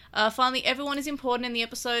it. Finally, everyone is important in the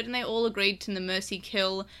episode, and they all agreed to the Mercy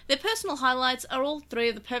kill. Their personal highlights are all three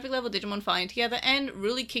of the perfect level Digimon fighting together and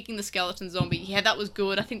really kicking the skeleton zombie. Yeah, that was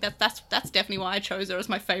good. I think that's definitely why I chose her as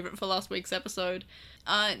my favourite for last week's episode.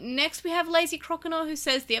 Next we have Lazy Croconaw, who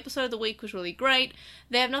says the episode of the week was really great.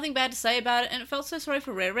 They have nothing bad to say about it, and it felt so sorry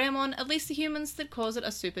for Rare Ramon. At least the humans that cause it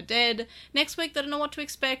are super dead. Next week, they don't know what to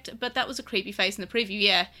expect, but that was a creepy face in the preview.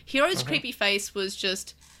 Yeah, Hiro's creepy face was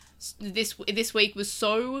just this week was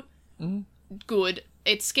so good.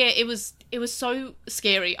 It was so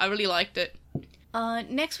scary. I really liked it.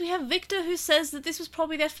 Next we have Victor, who says that this was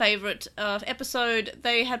probably their favourite episode.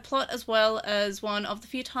 They had plot as well as one of the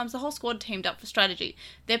few times the whole squad teamed up for strategy.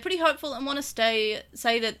 They're pretty hopeful and want to say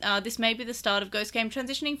that this may be the start of Ghost Game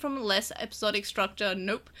transitioning from less episodic structure,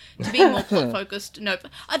 nope, to being more plot focused, nope.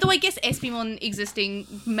 Though I guess Espimon existing,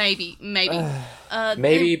 maybe.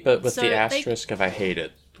 Maybe, but with the asterisk of I hate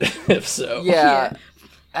it. If so. Yeah.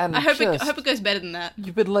 And I hope it goes better than that.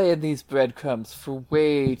 You've been laying these breadcrumbs for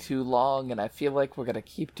way too long, and I feel like we're gonna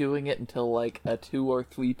keep doing it until like a 2 or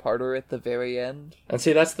 3-parter at the very end. And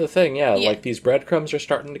see, that's the thing, yeah. Like these breadcrumbs are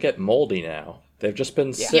starting to get moldy now. They've just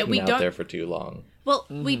been sitting out there for too long. Well,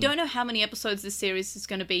 we don't know how many episodes this series is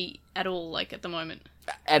going to be at all, like, at the moment.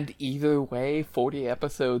 And either way, 40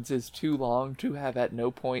 episodes is too long to have at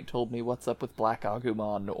no point told me what's up with Black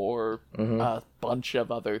Agumon or a bunch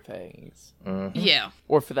of other things. Yeah.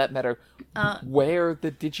 Or for that matter, where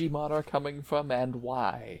the Digimon are coming from and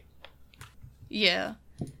why. Yeah.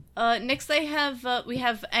 Next we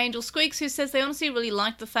have Angel Squeaks, who says they honestly really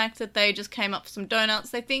liked the fact that they just came up with some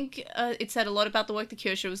donuts. They think it said a lot about the work that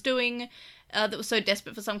Kyoshiro was doing, that was so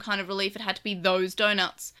desperate for some kind of relief it had to be those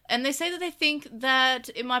donuts. And they say that they think that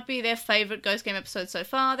it might be their favourite Ghost Game episode so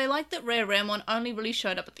far. They like that Rare Ramon only really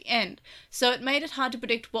showed up at the end, so it made it hard to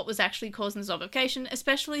predict what was actually causing the zombification,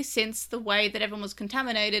 especially since the way that everyone was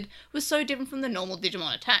contaminated was so different from the normal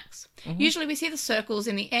Digimon attacks. Usually we see the circles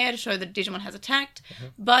in the air to show that Digimon has attacked,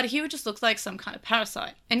 but here it just looks like some kind of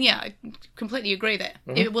parasite. And yeah, I completely agree there.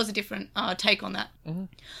 It was a different take on that.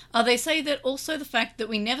 They say that also the fact that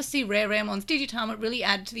we never see Rare Ramon's Digitama really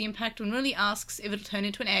added to the impact when Really asks if it'll turn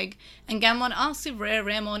into an egg, and Gammon asks if Rare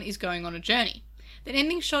Ramon is going on a journey. That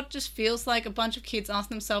ending shot just feels like a bunch of kids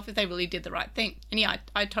asking themselves if they really did the right thing. And yeah,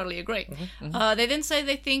 I totally agree. They then say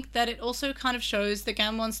they think that it also kind of shows that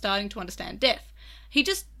Gammon's starting to understand death. He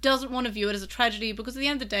just doesn't want to view it as a tragedy because at the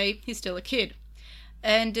end of the day, he's still a kid.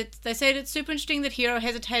 And they say that it's super interesting that Hiro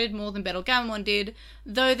hesitated more than Battle Gammon did,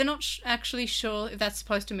 though they're not actually sure if that's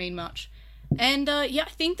supposed to mean much. And yeah, I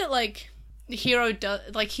think that like Hiro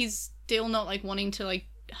he's still not like wanting to like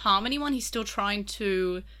harm anyone. He's still trying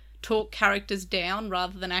to talk characters down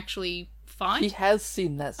rather than actually fight. He has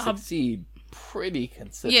seen that succeed pretty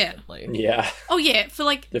consistently. Yeah. Oh yeah, for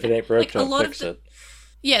like if it ain't broke, like, don't fix it.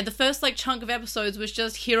 Yeah, the first like chunk of episodes was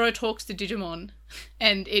just Hiro talks to Digimon,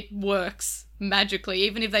 and it works magically,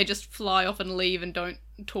 even if they just fly off and leave and don't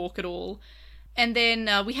talk at all. And then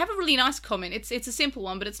we have a really nice comment. It's a simple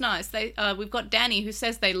one, but it's nice. We've got Danny, who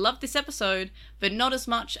says they love this episode, but not as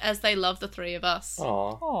much as they love the three of us.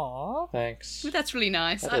 Aww. Thanks. That's really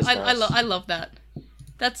nice. That is nice. I love that.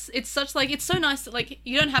 It's so nice that like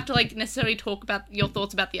you don't have to like necessarily talk about your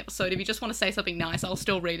thoughts about the episode. If you just want to say something nice, I'll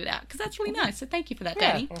still read it out because that's really nice. So thank you for that,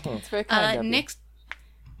 Danny. It's very kind of you. Next,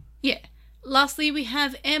 yeah. Lastly, we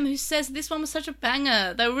have M, who says this one was such a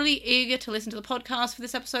banger. They were really eager to listen to the podcast for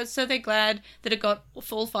this episode, so they're glad that it got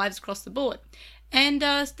full 5s across the board. And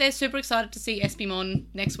they're super excited to see Espimon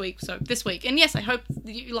next week, so this week. And yes, I hope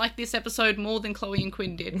you like this episode more than Chloe and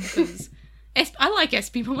Quinn did, because I like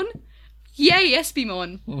Espimon. Yay,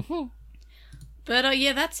 Espimon! But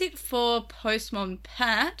yeah, that's it for Postmon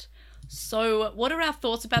Pat. So what are our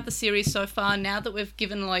thoughts about the series so far now that we've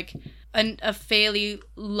given like a fairly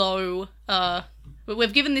low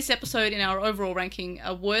we've given this episode in our overall ranking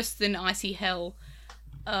a worse than Icy Hell,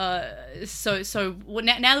 so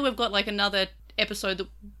now that we've got like another episode that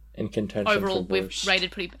in contention overall for worst. we've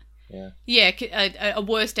rated pretty a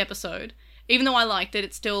worst episode, even though I liked it,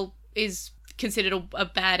 it still is considered a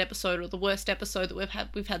bad episode or the worst episode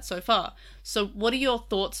that we've had so far. So what are your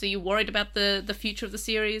thoughts? Are you worried about the future of the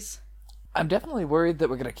series? I'm definitely worried that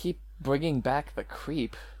we're going to keep bringing back the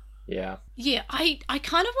creep. Yeah. Yeah, I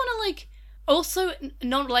kind of want to, like, also,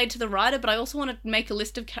 not related to the writer, but I also want to make a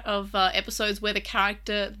list of episodes where that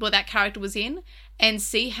character was in, and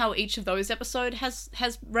see how each of those episodes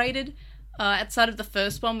has rated, outside of the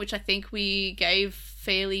first one, which I think we gave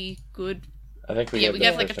fairly good. I think we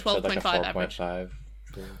gave like a 12.5 average. 12.5.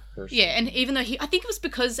 Yeah, and even though I think it was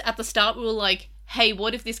because at the start we were like, hey,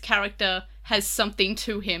 what if this character has something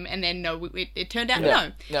to him? And then no, it turned out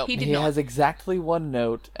no, he did not. He has exactly one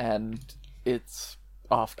note, and it's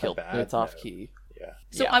off kilter. It's off key. Yeah.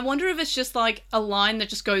 So I wonder if it's just like a line that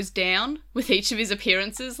just goes down with each of his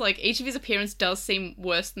appearances. Like, each of his appearances does seem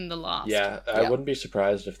worse than the last. Yeah, I wouldn't be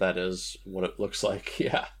surprised if that is what it looks like.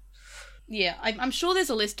 Yeah. Yeah, I'm sure there's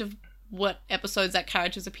a list of what episodes that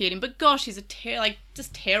character's appeared in, but gosh, he's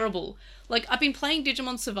just terrible. Like, I've been playing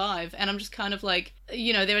Digimon Survive, and I'm just kind of like,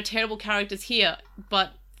 you know, there are terrible characters here,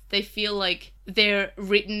 but they feel like they're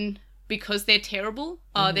written because they're terrible.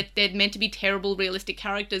 They're meant to be terrible, realistic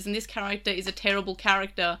characters, and this character is a terrible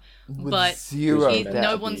character, but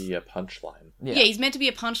no one's a punchline. Yeah, he's meant to be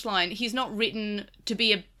a punchline. He's not written to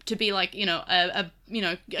be like, you know, a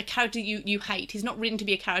character you hate. He's not written to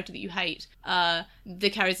be a character that you hate. The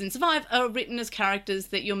characters in Survive are written as characters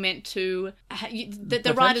that you're meant to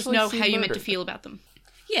the writers know how you're meant to feel about them.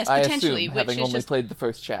 Yes, potentially. I assume, having only played the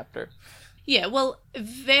first chapter. Yeah, well,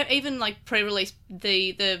 even like pre-release,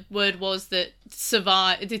 the word was that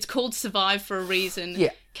Survive. It's called Survive for a reason. Yeah,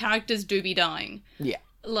 characters do be dying. Yeah,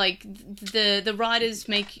 like the writers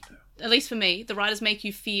make. At least for me, the writers make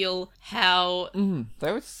you feel how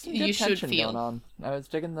there was some good you should tension feel. going on. I was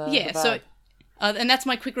digging the vibe. So, and that's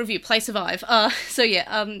my quick review. Play Survive.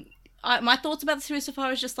 My thoughts about the series so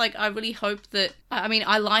far is just like, I really hope that. I mean,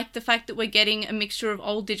 I like the fact that we're getting a mixture of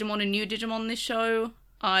old Digimon and new Digimon in this show.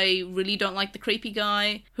 I really don't like the creepy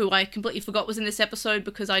guy, who I completely forgot was in this episode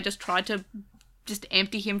because I just tried to just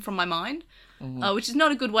empty him from my mind. Which is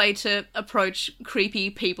not a good way to approach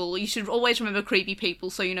creepy people. You should always remember creepy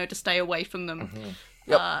people so you know to stay away from them.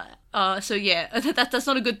 So yeah, that's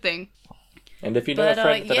not a good thing. And if you know a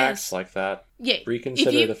friend that acts like that,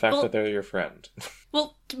 reconsider the fact that they're your friend.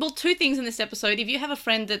 Well, two things in this episode. If you have a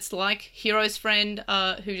friend that's like Hiro's friend,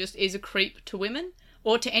 who just is a creep to women,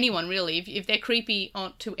 or to anyone really, if they're creepy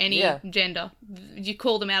to any gender, you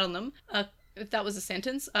call them out on them. If that was a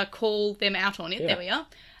sentence, call them out on it. Yeah. There we are.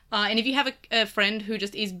 And if you have a friend who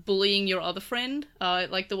just is bullying your other friend,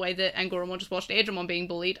 like the way that Angoramon just watched Airdramon being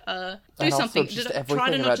bullied, do something. Try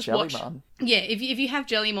to not just watch. Yeah, if you have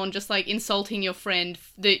Jellymon just like insulting your friend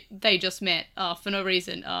that they just met for no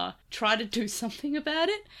reason, try to do something about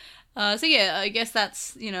it. So yeah, I guess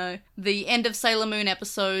that's, you know, the end of Sailor Moon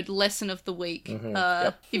episode lesson of the week.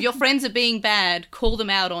 If your friends are being bad, call them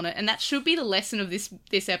out on it, and that should be the lesson of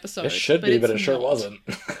this episode. It should be, but it sure wasn't.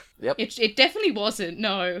 Yep. It definitely wasn't.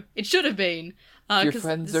 No, it should have been. Your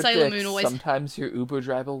friends are Sailor dicks. Moon sometimes your Uber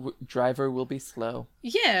driver will be slow.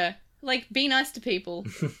 Yeah, like, be nice to people.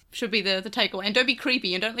 Should be the takeaway, and don't be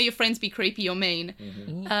creepy, and don't let your friends be creepy or mean.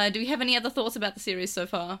 Do we have any other thoughts about the series so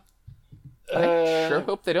far? I sure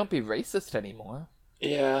hope they don't be racist anymore.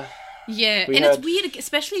 Yeah. Yeah, it's weird,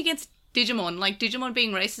 especially against Digimon. Like, Digimon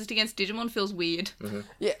being racist against Digimon feels weird.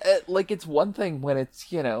 Yeah, like, it's one thing when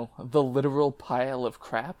it's, you know, the literal pile of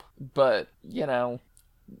crap, but, you know,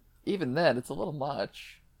 even then, it's a little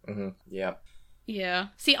much. Yeah. Yeah.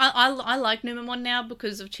 See, I like Numemon now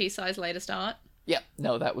because of Chisai's latest art. Yeah,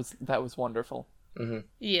 no, that was wonderful.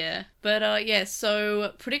 Yeah, but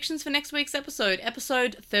so predictions for next week's episode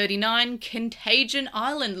 39, Contagion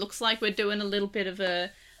Island. Looks like we're doing a little bit of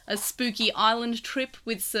a spooky island trip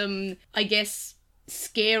with some, I guess,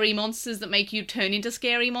 scary monsters that make you turn into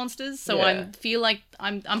scary monsters. So I feel like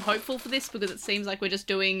I'm hopeful for this because it seems like we're just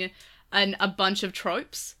doing a bunch of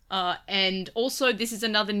tropes. And also, this is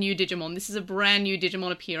another new Digimon. This is a brand new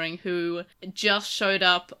Digimon appearing who just showed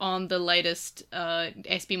up on the latest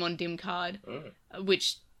SBMon Dim card,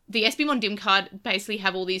 which the SBMon Dim card basically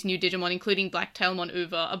have all these new Digimon, including Blacktailmon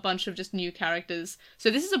Uva, a bunch of just new characters.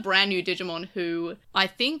 So this is a brand new Digimon who I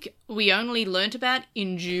think we only learnt about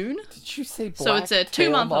in June. Did you say Blacktailmon so it's a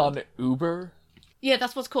 2-month-old Uber? Yeah,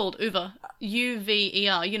 that's what's called Uva.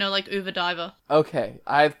 Uver, you know, like Uva Diver. Okay,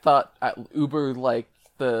 I thought Uber like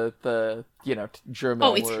the you know,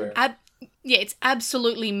 German word. It's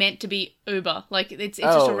absolutely meant to be Uber. Like, it's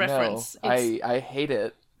just a reference. No. I hate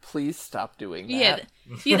it. Please stop doing that.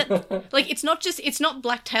 Yeah, like it's not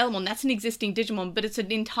Black Tailmon. That's an existing Digimon, but it's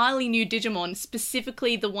an entirely new Digimon.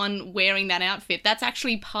 Specifically, the one wearing that outfit. That's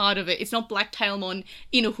actually part of it. It's not Black Tailmon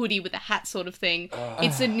in a hoodie with a hat, sort of thing.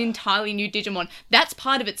 It's an entirely new Digimon. That's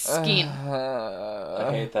part of its skin.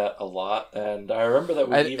 I hate that a lot, and I remember that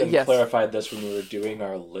we even clarified this when we were doing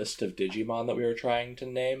our list of Digimon that we were trying to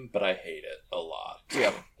name, but I hate it a lot.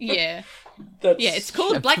 Yep. Yeah. It's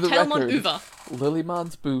called Black Tailmon Uva.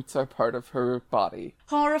 Lilymon's boots are part of her body.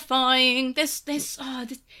 Horrifying. This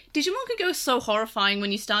Digimon can go so horrifying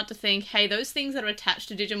when you start to think, hey, those things that are attached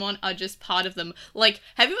to Digimon are just part of them. Like,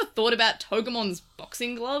 have you ever thought about Togemon's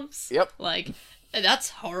boxing gloves? Yep. Like, that's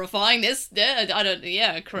horrifying. Does it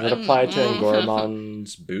apply to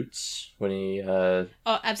Angoromon's boots when he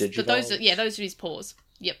absolutely. Those are his paws.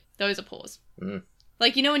 Yep, those are paws.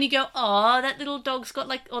 Like, you know when you go, oh, that little dog's got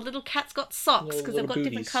or little cat's got socks because they've got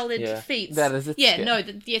different coloured feet. That is its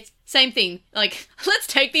skin. It's same thing. Like, let's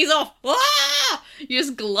take these off. Ah! You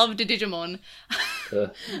just gloved a Digimon.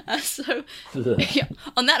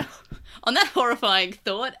 On that horrifying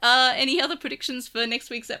thought, any other predictions for next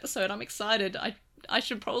week's episode? I'm excited. I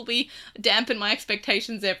should probably dampen my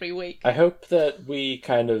expectations every week. I hope that we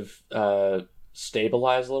kind of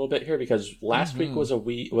stabilize a little bit here, because last week was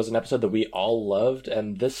an episode that we all loved,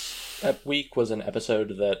 and this week was an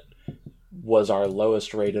episode that was our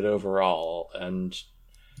lowest rated overall, and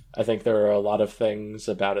I think there are a lot of things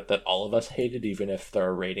about it that all of us hated, even if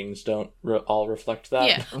their ratings don't all reflect that.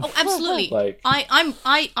 Yeah, oh, absolutely. Like,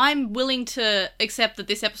 I'm willing to accept that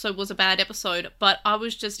this episode was a bad episode, but I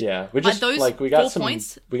was just we just those like we got 4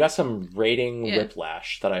 points. We got some rating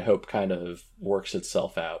whiplash that I hope kind of works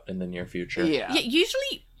itself out in the near future. Yeah.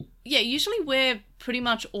 Usually we're pretty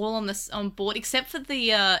much all on board, except for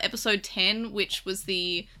the episode 10, which was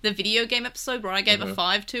the video game episode where I gave a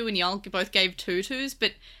 5 to and y'all both gave 2 2s,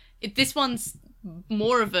 but this one's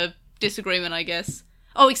more of a disagreement, I guess.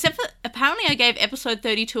 Oh, except for apparently I gave episode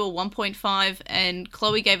 32 a 1.5 and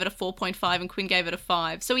Chloe gave it a 4.5 and Quinn gave it a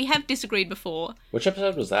 5. So we have disagreed before. Which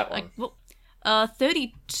episode was that one?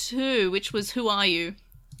 32, which was Who Are You?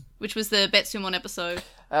 Which was the Betsumon episode.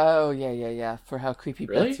 Oh, yeah. For how creepy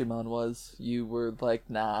Betsumon was. You were like,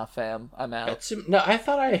 nah, fam, I'm out. No, I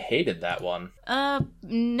thought I hated that one.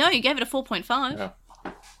 No, you gave it a 4.5. Oh.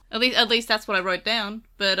 At least that's what I wrote down.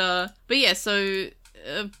 But yeah, so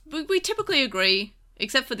we typically agree,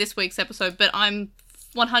 except for this week's episode, but I'm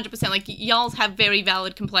 100% like, y'all have very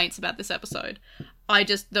valid complaints about this episode.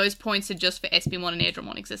 Those points are just for Espimon and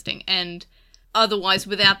Airdramon existing, and otherwise,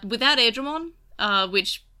 without Airdramon,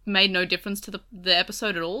 which made no difference to the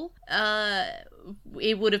episode at all,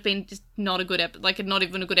 it would have been just not a good not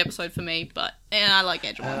even a good episode for me, but I like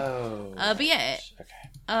Airdramon. Oh. But yeah. Okay.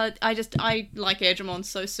 I like Airdramon,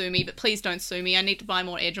 so sue me, but please don't sue me. I need to buy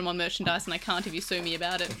more Airdramon merchandise and I can't if you sue me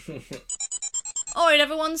about it. Alright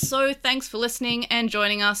everyone, so thanks for listening and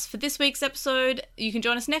joining us for this week's episode. You can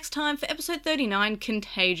join us next time for episode 39,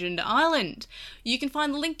 Contagion Island. You can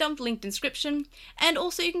find the link dumped linked in description, and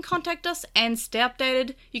also you can contact us and stay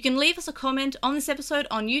updated. You can leave us a comment on this episode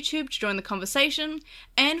on YouTube to join the conversation,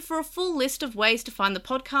 and for a full list of ways to find the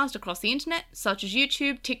podcast across the internet, such as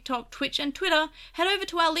YouTube, TikTok, Twitch and Twitter, head over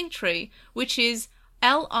to our link tree, which is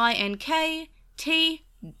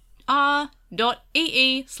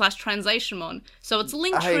linktr.ee/translationmon. So it's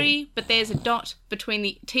Linktree, but there's a dot between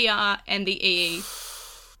the TR and the EE.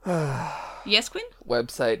 Yes, Quinn?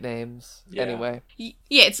 Website names. Yeah. Anyway.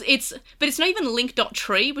 Yeah, but it's not even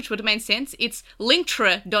link.tree, which would have made sense. It's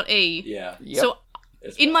linktre.e. Yeah. Yep. So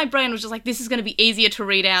in my brain was just like, this is going to be easier to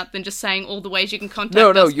read out than just saying all the ways you can contact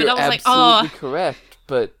No, us. you're but I was absolutely correct.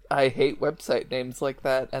 But I hate website names like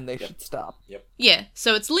that, and they should stop. Yep. Yeah,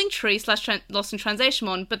 so it's Linktree/Lost in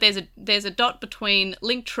Translationmon, but there's a dot between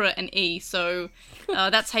Linktre and E, so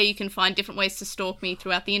that's how you can find different ways to stalk me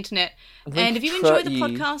throughout the internet. And if you enjoy the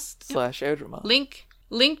podcast... /Airdramon.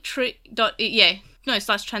 Linktree.e,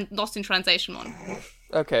 /Lost in Translationmon.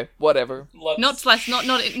 Okay, whatever. Not.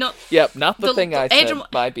 Yep, not the thing I said.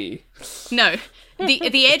 Airdramon... My B. No. The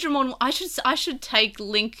Airdramon, I should take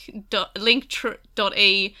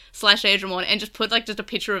link.e/Airdramon and just put just a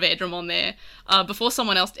picture of Airdramon there before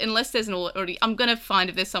someone else, unless there's an already. I'm gonna find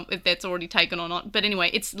if that's already taken or not. But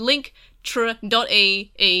anyway, it's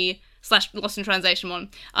link.e/Airdramon. /Lost in Translation Mon.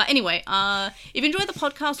 Anyway, if you enjoy the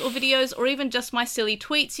podcast or videos or even just my silly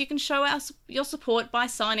tweets, you can show us your support by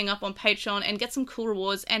signing up on Patreon and get some cool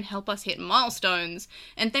rewards and help us hit milestones.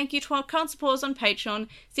 And thank you to our current supporters on Patreon: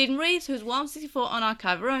 Stephen Reeves, who's Wilm64 on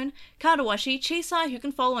Archive Our Own, Kadawashi, Chisai, who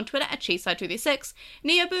can follow on Twitter at Chisai236,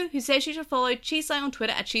 Neobu, who says you should follow Chisai on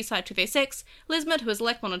Twitter at Chisai236, Lizmet, who is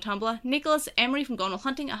Lekmon on Tumblr, Nicholas, Emery from Gone All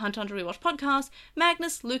Hunting, a Hunt Hunter Rewatch podcast,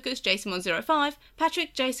 Magnus, Lucas, Jason105,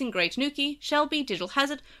 Patrick, Jason, Grey Tanuki, Shelby, Digital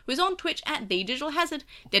Hazard, who is on Twitch at The Digital Hazard,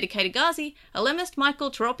 Dedicated Gazi, Alemist,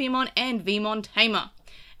 Michael, Teropiamon, and Vmon Tamer.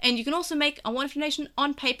 And you can also make a one-off donation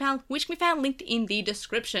on PayPal, which can be found linked in the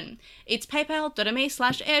description. It's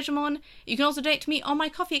paypal.me/airdramon. You can also donate to me on my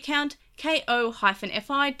Coffee account,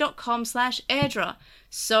 ko-fi.com/airdra.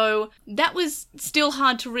 So that was still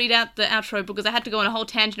hard to read out the outro because I had to go on a whole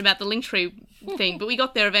tangent about the Linktree thing, but we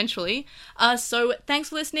got there eventually. So thanks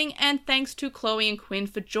for listening, and thanks to Chloe and Quinn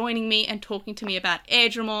for joining me and talking to me about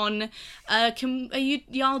Airdramon. Are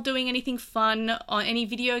y'all doing anything fun, or any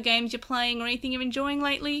video games you're playing, or anything you're enjoying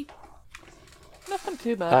lately? Nothing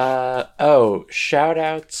too much. Shout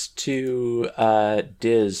outs to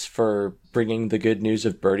Diz for bringing the good news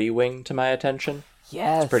of Birdie Wing to my attention.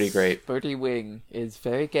 Yes. It's pretty great. Birdie Wing is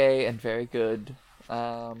very gay and very good.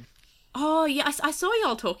 Oh, yeah, I saw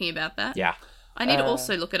y'all talking about that. Yeah. I need to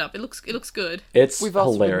also look it up. It looks good. It's We've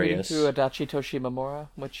also hilarious. been reading through Adachi Toshimamura,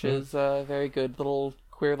 which is a very good little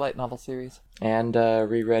queer light novel series. And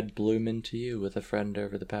reread Bloom Into You with a friend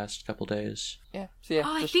over the past couple days. Yeah. So yeah,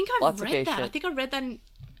 I just think I've lots of read gay that. shit. I think I read that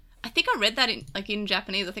in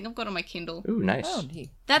Japanese. I think I've got it on my Kindle. Ooh, nice. Oh,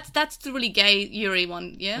 neat. That's the really gay Yuri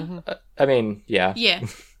one, yeah? Mm-hmm. I mean, yeah. Yeah.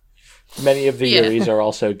 Many of the Yeah. Yuris are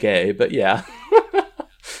also gay, but yeah.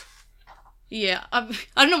 Yeah. I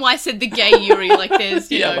don't know why I said the gay Yuri, like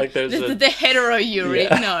there's, you Yeah, know, like there's the hetero Yuri.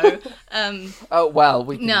 Yeah. No. Oh, well,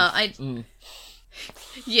 we can... No,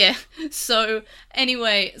 Yeah. So,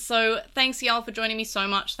 anyway, thanks y'all for joining me so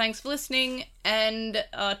much. Thanks for listening and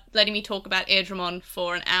letting me talk about Airdramon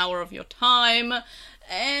for an hour of your time.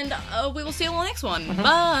 And we will see you on the next one.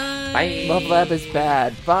 Bye. Bye. Love Lab is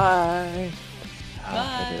bad. Bye.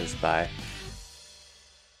 Oh, it is. Bye.